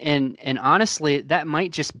just, and honestly, that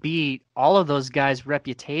might just be all of those guys'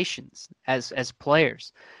 reputations as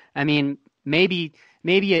players. I mean, maybe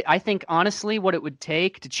I think honestly, what it would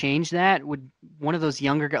take to change that would one of those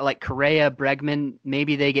younger guys like Correa, Bregman,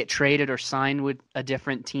 maybe they get traded or signed with a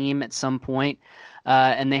different team at some point,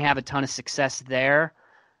 and they have a ton of success there.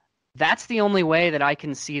 That's the only way that I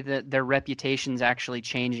can see that their reputation's actually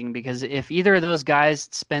changing, because if either of those guys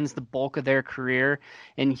spends the bulk of their career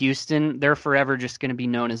in Houston, they're forever just going to be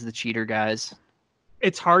known as the cheater guys.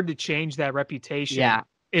 It's hard to change that reputation. Yeah.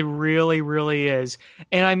 It really, really is.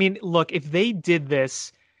 And I mean, look, if they did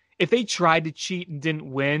this, if they tried to cheat and didn't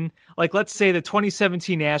win, like let's say the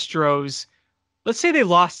 2017 Astros, let's say they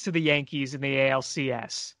lost to the Yankees in the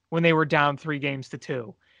ALCS when they were down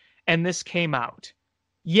 3-2, and this came out.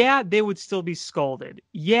 Yeah, they would still be scolded.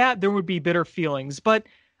 Yeah, there would be bitter feelings, but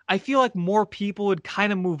I feel like more people would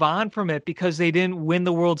kind of move on from it because they didn't win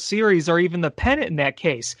the World Series or even the pennant in that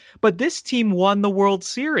case. But this team won the World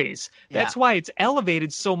Series. That's why it's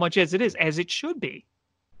elevated so much as it is, as it should be.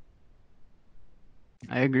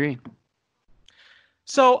 I agree.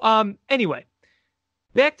 So, anyway,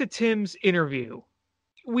 back to Tim's interview.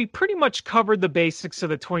 We pretty much covered the basics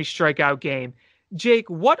of the 20 strikeout game. Jake,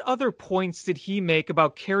 what other points did he make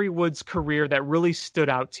about Kerry Wood's career that really stood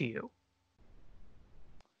out to you?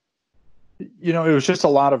 It was just a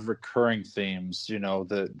lot of recurring themes,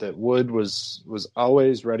 that Wood was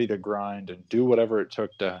always ready to grind and do whatever it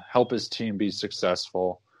took to help his team be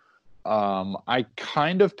successful. I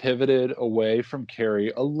kind of pivoted away from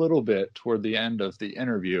Kerry a little bit toward the end of the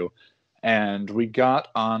interview, and we got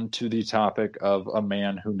onto the topic of a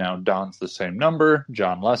man who now dons the same number,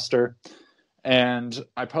 Jon Lester. And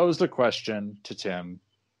I posed a question to Tim,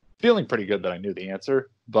 feeling pretty good that I knew the answer,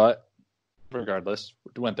 but regardless,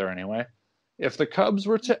 went there anyway. If the Cubs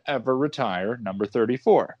were to ever retire number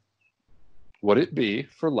 34, would it be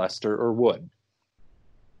for Lester or Wood?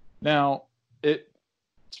 Now, it's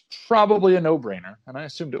probably a no-brainer, and I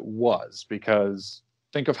assumed it was, because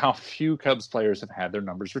think of how few Cubs players have had their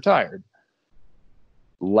numbers retired.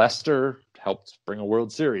 Lester helped bring a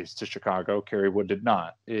World Series to Chicago. Kerry Wood did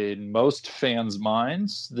not. In most fans'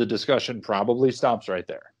 minds, the discussion probably stops right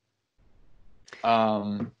there.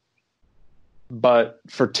 But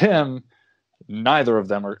for Tim, neither of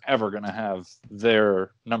them are ever going to have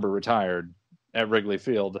their number retired at Wrigley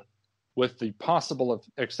Field, with the possible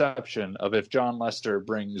exception of if Jon Lester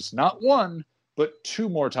brings not one, but 2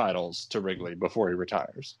 more titles to Wrigley before he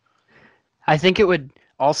retires. I think it would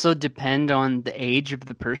also depend on the age of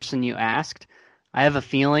the person you asked. I have a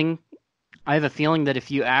feeling that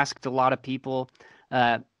if you asked a lot of people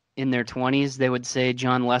in their 20s, they would say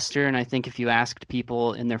Jon Lester, and I think if you asked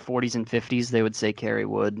people in their 40s and 50s, they would say Kerry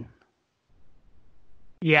Wood.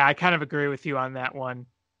 Yeah, I kind of agree with you on that one.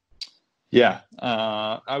 Yeah,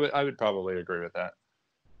 I would probably agree with that.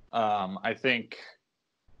 I think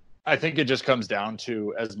it just comes down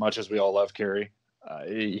to, as much as we all love Kerry,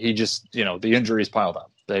 he just, the injuries piled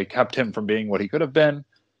up. They kept him from being what he could have been.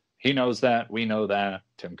 He knows that. We know that.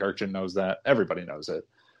 Tim Kurkjian knows that. Everybody knows it.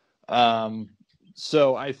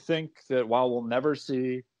 So I think that while we'll never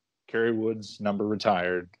see Kerry Wood's number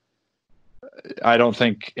retired, I don't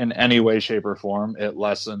think in any way, shape, or form it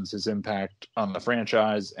lessens his impact on the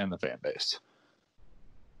franchise and the fan base.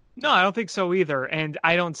 No, I don't think so either. And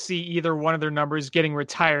I don't see either one of their numbers getting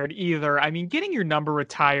retired either. I mean, getting your number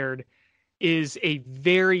retired is a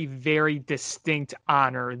very, very distinct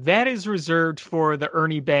honor. That is reserved for the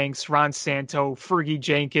Ernie Banks, Ron Santo, Fergie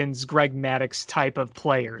Jenkins, Greg Maddux type of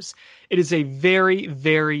players. It is a very,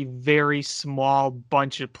 very, very small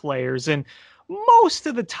bunch of players. And most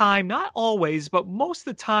of the time, not always, but most of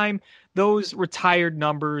the time, those retired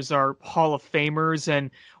numbers are Hall of Famers. And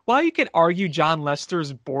while you could argue Jon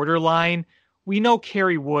Lester's borderline, we know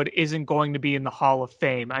Kerry Wood isn't going to be in the Hall of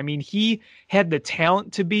Fame. I mean, he had the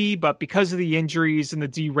talent to be, but because of the injuries and the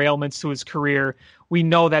derailments to his career, we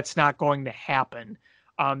know that's not going to happen.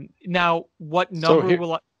 Now, what number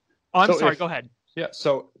will I... Oh, I'm sorry, go ahead. Yeah,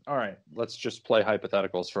 so, all right, let's just play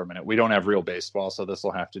hypotheticals for a minute. We don't have real baseball, so this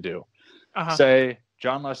will have to do. Say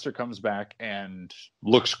Jon Lester comes back and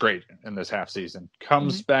looks great in this half season,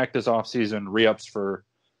 comes back this offseason, re-ups for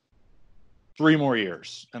 3 more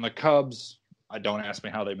years. And the Cubs, don't ask me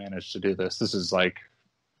how they managed to do this. This is like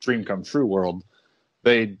dream come true world.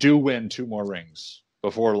 They do win 2 more rings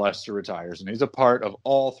before Lester retires, and he's a part of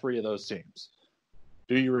all 3 of those teams.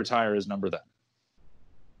 Do you retire his number then?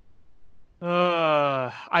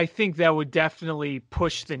 I think that would definitely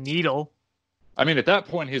push the needle. I mean, at that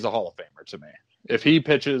point, he's a Hall of Famer to me. If he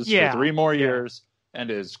pitches for Yeah, 3 more yeah. years and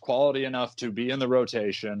is quality enough to be in the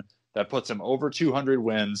rotation, that puts him over 200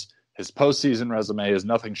 wins. His postseason resume is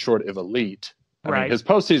nothing short of elite. I mean, Right. his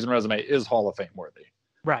postseason resume is Hall of Fame worthy.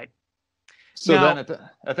 Right. So Now- then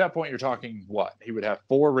at that point, you're talking what? He would have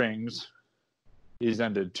 4 rings. He's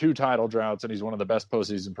ended 2 title droughts, and he's one of the best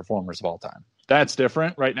postseason performers of all time. That's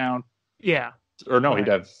different right now. Yeah. Or no, Right.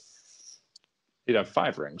 he'd have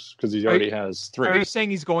 5 rings because he already has 3. Are you saying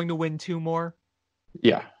he's going to win 2 more?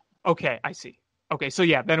 Yeah, Okay, I see. Okay, so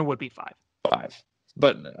yeah, then it would be 5. 5.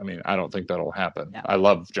 But I mean, I don't think that'll happen. Yeah. I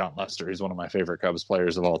love John Lester. He's one of my favorite Cubs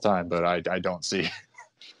players of all time. But I don't see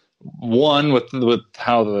one with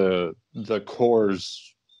how the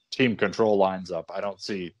core's team control lines up. I don't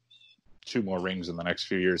see 2 more rings in the next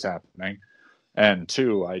few years happening. And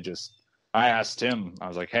 2, I asked him. I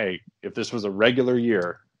was like, hey, if this was a regular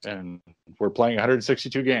year and we're playing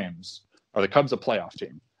 162 games, are the Cubs a playoff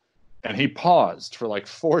team? And he paused for like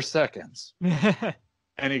 4 seconds.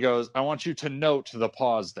 And he goes, I want you to note the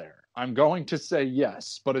pause there. I'm going to say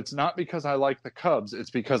yes, but it's not because I like the Cubs. It's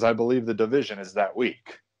because I believe the division is that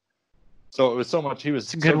weak. So it was so much. He was.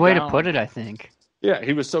 It's a good so way down. to put it, I think. Yeah,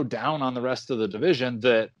 he was so down on the rest of the division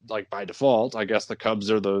that, like, by default, I guess the Cubs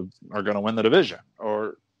are going to win the division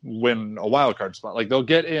or win a wild card spot. Like, they'll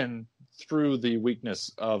get in through the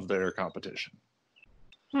weakness of their competition.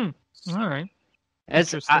 All right.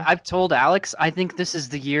 As Interesting. I've told Alex, I think this is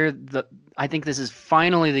the year. I think this is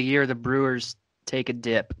finally the year the Brewers take a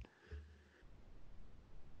dip.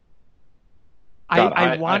 God,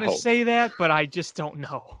 I I want to hope. say that, but I just don't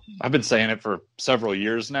know. I've been saying it for several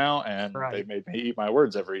years now, and Right. they made me eat my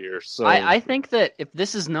words every year. So I think that if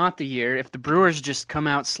this is not the year, if the Brewers just come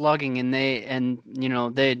out slugging and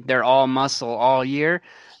they're all muscle all year,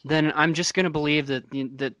 then I'm just going to believe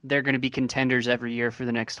that they're going to be contenders every year for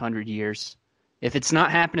the next 100 years. If it's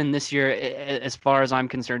not happening this year, as far as I'm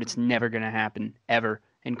concerned, it's never going to happen ever.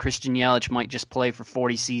 And Christian Yelich might just play for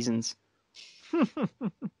 40 seasons.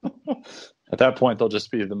 at that point, they'll just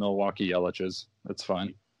be the Milwaukee Yeliches. That's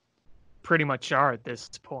fine. Pretty much are at this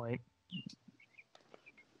point.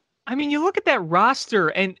 I mean, you look at that roster,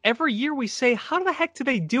 and every year we say, how the heck do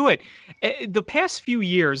they do it? The past few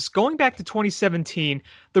years, going back to 2017,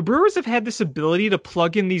 the Brewers have had this ability to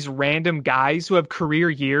plug in these random guys who have career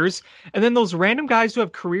years, and then those random guys who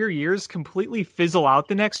have career years completely fizzle out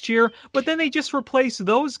the next year, but then they just replace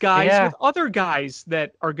those guys Yeah. with other guys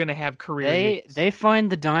that are going to have career years. They find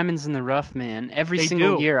the diamonds in the rough, man, every They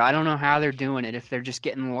single do. year. I don't know how they're doing it, if they're just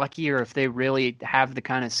getting lucky or if they really have the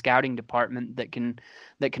kind of scouting department that can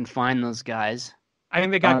find those guys. I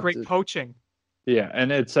think they got Uh, great poaching. Yeah, and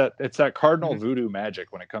it's that Cardinal Mhm. voodoo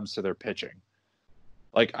magic when it comes to their pitching.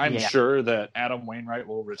 Like, I'm Yeah. sure that Adam Wainwright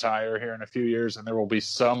will retire here in a few years, and there will be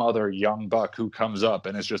some other young buck who comes up,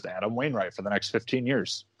 and it's just Adam Wainwright for the next 15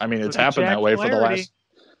 years. I mean, it's Look at happened Jack that way for the Flaherty. last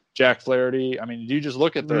Jack Flaherty. I mean, you just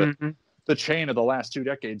look at Mhm. the chain of the last 2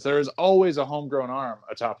 decades. There is always a homegrown arm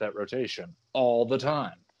atop that rotation all the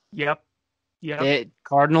time. Yep. Yep.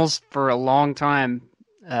 Cardinals for a long time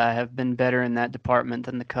have been better in that department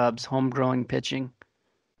than the Cubs, home-growing pitching.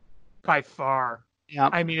 By far. Yeah,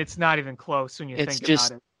 I mean, it's not even close when you It's think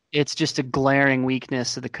just- about it. it's just a glaring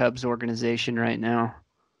weakness of the Cubs organization right now.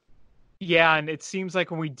 Yeah, and it seems like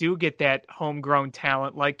when we do get that homegrown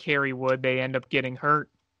talent like Kerry Wood, they end up getting hurt.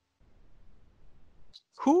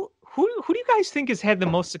 Who do you guys think has had the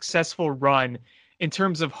most successful run in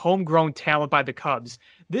terms of homegrown talent by the Cubs?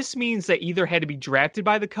 This means they either had to be drafted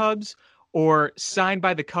by the Cubs or signed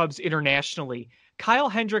by the Cubs internationally. Kyle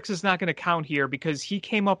Hendricks is not going to count here because he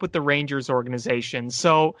came up with the Rangers organization.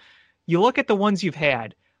 So you look at the ones you've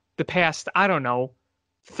had the past, I don't know,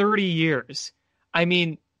 30 years. I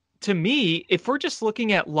mean, to me, if we're just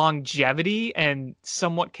looking at longevity and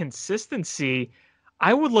somewhat consistency,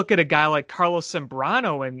 I would look at a guy like Carlos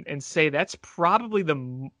Zambrano and say that's probably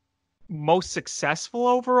the most successful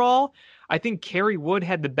overall. I think Kerry Wood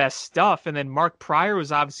had the best stuff, and then Mark Pryor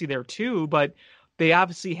was obviously there too, but they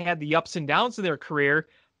obviously had the ups and downs of their career.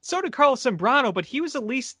 So did Carlos Zambrano, but he was at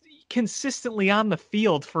least consistently on the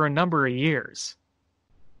field for a number of years.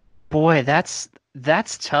 Boy, that's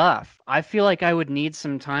tough. I feel like I would need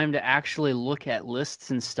some time to actually look at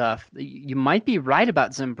lists and stuff. You might be right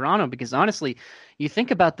about Zambrano because honestly, you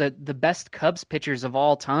think about the best Cubs pitchers of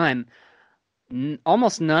all time,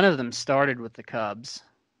 almost none of them started with the Cubs.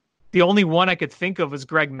 The only one I could think of was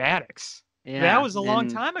Greg Maddux. Yeah, That was a long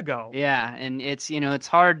and- time ago. Yeah, and it's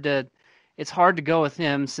hard to go with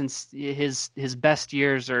him since his best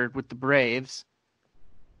years are with the Braves.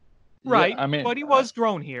 Right. Yeah, I mean, but he was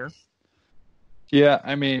grown here. Yeah,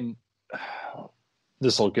 I mean,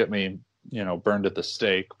 this will get me, burned at the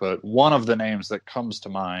stake, but one of the names that comes to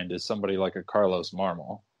mind is somebody like a Carlos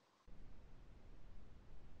Marmol.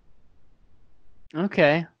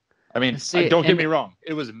 Okay. I mean, See, don't get and me wrong,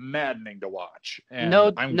 it was maddening to watch, and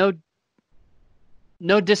no,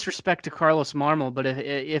 no disrespect to Carlos Marmol, but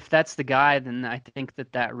if that's the guy, then I think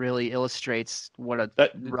that really illustrates what a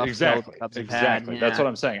rough go the Cubs have had. Exactly. That's Yeah. what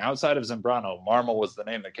I'm saying. Outside of Zambrano, Marmol was the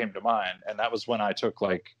name that came to mind, and that was when I took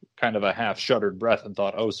like kind of a half shuddered breath and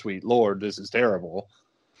thought, "Oh, sweet Lord, this is terrible."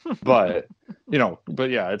 But but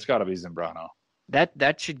yeah, it's got to be Zambrano.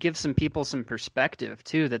 That should give some people some perspective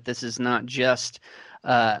too, that this is not just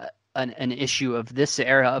an issue of this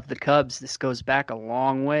era of the Cubs. This goes back a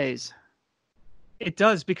long ways. It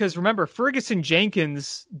does, because remember, Ferguson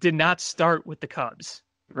Jenkins did not start with the Cubs.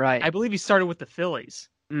 Right. I believe he started with the Phillies.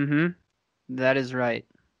 Mm-hmm. That is right.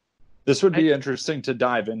 This would be interesting to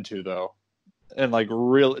dive into, though, and like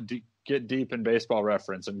really get deep in Baseball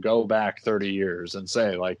Reference and go back 30 years and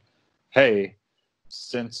say, like, hey,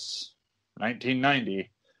 since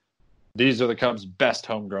 1990, these are the Cubs' best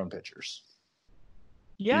homegrown pitchers.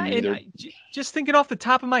 Yeah, and just thinking off the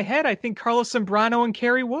top of my head, I think Carlos Zambrano and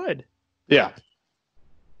Kerry Wood. Yeah.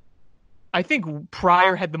 I think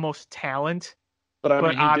Pryor had the most talent. But I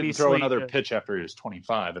mean, he didn't throw another pitch after he was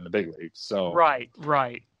 25 in the big leagues. So Right.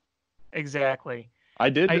 Exactly.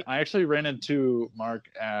 I actually ran into Mark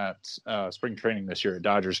at spring training this year at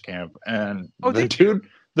Dodgers camp, and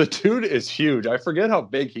the dude is huge. I forget how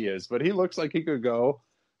big he is, but he looks like he could go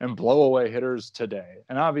and blow away hitters today.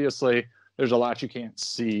 And obviously, there's a lot you can't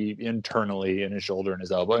see internally in his shoulder and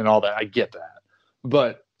his elbow and all that. I get that,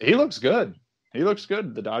 but he looks good. He looks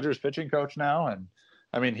good. The Dodgers pitching coach now, and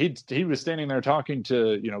I mean, he was standing there talking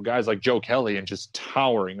to guys like Joe Kelly and just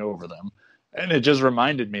towering over them. And it just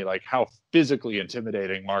reminded me like how physically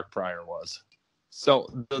intimidating Mark Pryor was.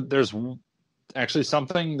 So there's actually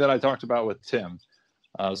something that I talked about with Tim.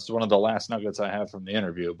 This is one of the last nuggets I have from the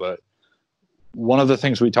interview. But one of the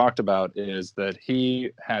things we talked about is that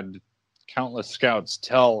he had countless scouts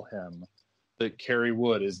tell him that Kerry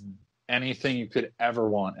Wood is anything you could ever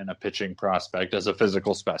want in a pitching prospect as a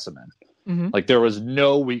physical specimen. Mm-hmm. Like there was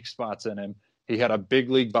no weak spots in him. He had a big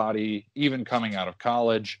league body, even coming out of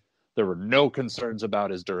college. There were no concerns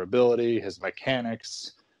about his durability, his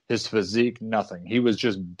mechanics, his physique, nothing. He was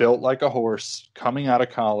just built like a horse coming out of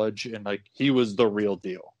college, and like he was the real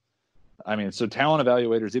deal. I mean, so talent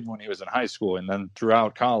evaluators, even when he was in high school and then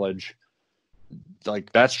throughout college,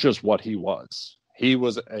 like that's just what he was. He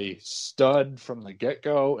was a stud from the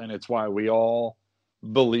get-go, and it's why we all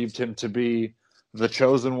believed him to be the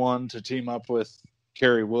chosen one to team up with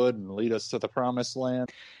Kerry Wood and lead us to the promised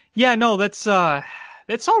land. Yeah, no, that's all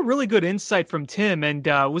really good insight from Tim. And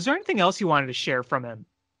was there anything else you wanted to share from him?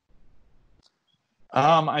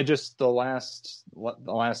 The last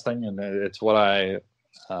thing, and it's what I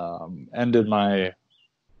ended my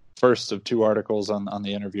first of two articles on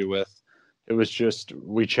the interview with. It was just,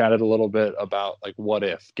 we chatted a little bit about like, what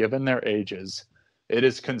if, given their ages, it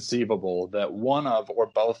is conceivable that one of or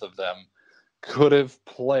both of them could have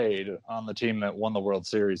played on the team that won the World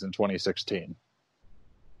Series in 2016.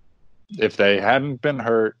 If they hadn't been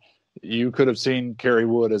hurt, you could have seen Kerry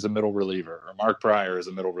Wood as a middle reliever or Mark Pryor as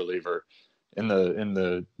a middle reliever in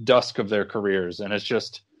the dusk of their careers. And it's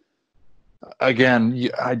just, again,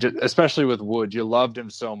 especially with Wood, you loved him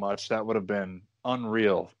so much. That would have been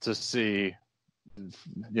unreal to see,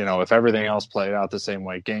 if everything else played out the same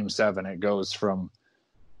way. Game 7, it goes from,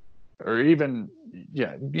 or even,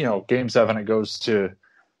 Game 7, it goes to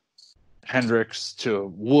Hendricks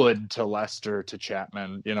to Wood to Lester to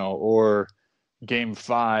Chapman, or Game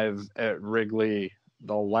 5 at Wrigley,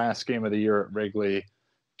 the last game of the year at Wrigley,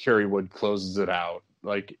 Kerry Wood closes it out.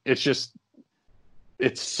 Like, it's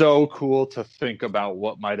so cool to think about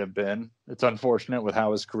what might have been. It's unfortunate with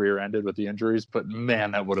how his career ended with the injuries, but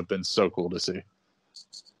man, that would have been so cool to see.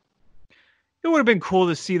 It would have been cool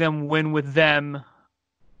to see them win with them.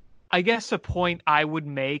 I guess a point I would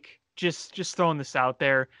make, just throwing this out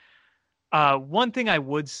there, one thing I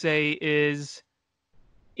would say is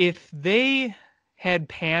if they had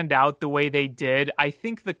panned out the way they did, I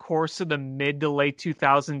think the course of the mid to late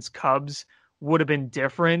 2000s Cubs would have been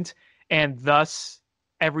different, and thus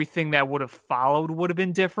everything that would have followed would have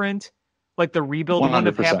been different. Like the rebuild 100%.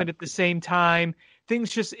 wouldn't have happened at the same time.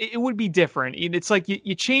 Things it would be different. It's like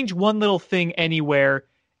you change one little thing anywhere,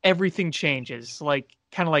 everything changes. Like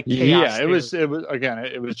kind of like chaos. Yeah, it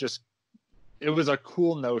was a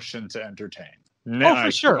cool notion to entertain.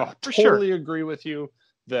 For sure. I totally agree with you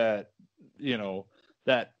that,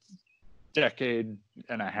 that decade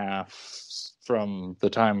and a half from the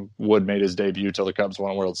time Wood made his debut till the Cubs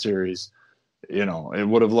won a World Series, it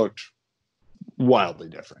would have looked wildly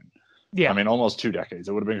different. Yeah. I mean, almost 2 decades.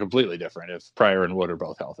 It would have been completely different if Pryor and Wood are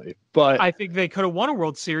both healthy. But I think they could have won a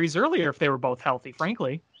World Series earlier if they were both healthy,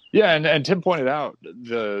 frankly. Yeah, and Tim pointed out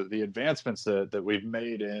the advancements that we've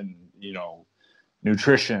made in,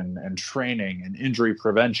 nutrition and training and injury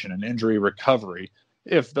prevention and injury recovery.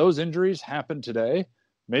 If those injuries happen today,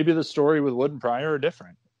 maybe the story with Wood and Pryor are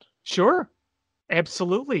different. Sure.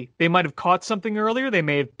 Absolutely. They might have caught something earlier. They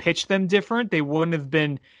may have pitched them different. They wouldn't have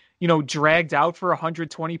been, dragged out for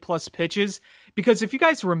 120 plus pitches. Because if you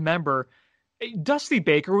guys remember, Dusty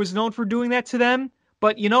Baker was known for doing that to them.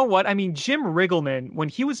 But you know what? I mean, Jim Riggleman, when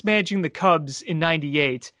he was managing the Cubs in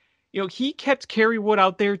 98, he kept Kerry Wood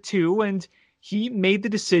out there too. And he made the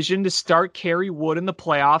decision to start Kerry Wood in the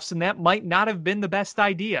playoffs. And that might not have been the best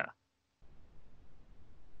idea.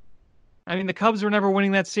 I mean, the Cubs were never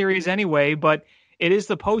winning that series anyway, but it is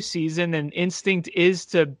the postseason, and instinct is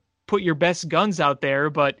to put your best guns out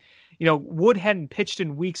there. But, Wood hadn't pitched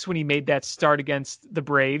in weeks when he made that start against the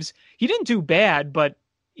Braves. He didn't do bad, but,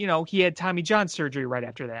 he had Tommy John surgery right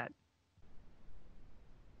after that.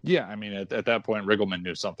 Yeah, I mean, at that point, Riggleman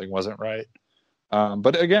knew something wasn't right.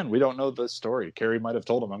 But again, we don't know the story. Kerry might have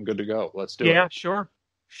told him, I'm good to go. Let's do it. Yeah, sure.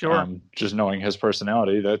 Just knowing his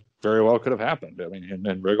personality, that very well could have happened. I mean,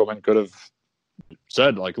 and Riggleman could have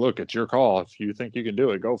said, look, it's your call. If you think you can do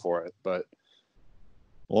it, go for it. But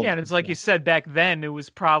and it's like you said, back then, it was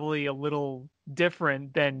probably a little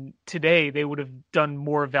different than today. They would have done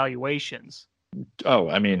more evaluations. Oh,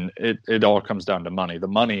 I mean, it all comes down to money. The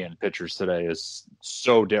money in pitchers today is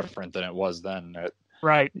so different than it was then. That,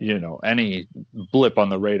 right. Any blip on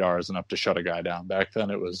the radar is enough to shut a guy down. Back then,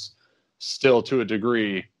 it was still, to a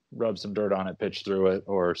degree, rub some dirt on it, pitch through it,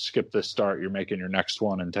 or skip this start. You're making your next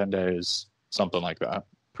one in 10 days, something like that.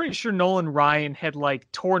 Pretty sure Nolan Ryan had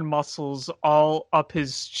torn muscles all up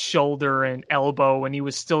his shoulder and elbow, and he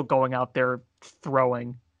was still going out there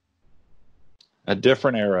throwing. A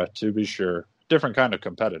different era, to be sure. Different kind of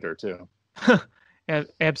competitor, too.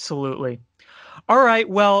 Absolutely. All right.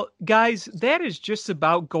 Well, guys, that is just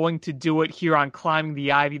about going to do it here on Climbing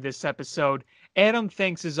the Ivy this episode. Adam,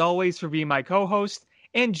 thanks as always for being my co-host.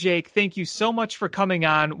 And Jake, thank you so much for coming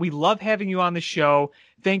on. We love having you on the show.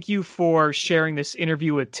 Thank you for sharing this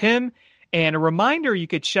interview with Tim. And a reminder, you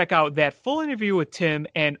could check out that full interview with Tim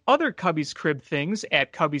and other Cubby's Crib things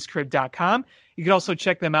at cubbiescrib.com. You can also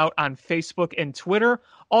check them out on Facebook and Twitter.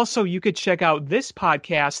 Also, you could check out this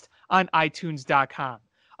podcast on iTunes.com.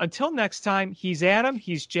 Until next time, he's Adam,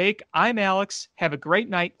 he's Jake, I'm Alex. Have a great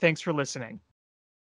night. Thanks for listening.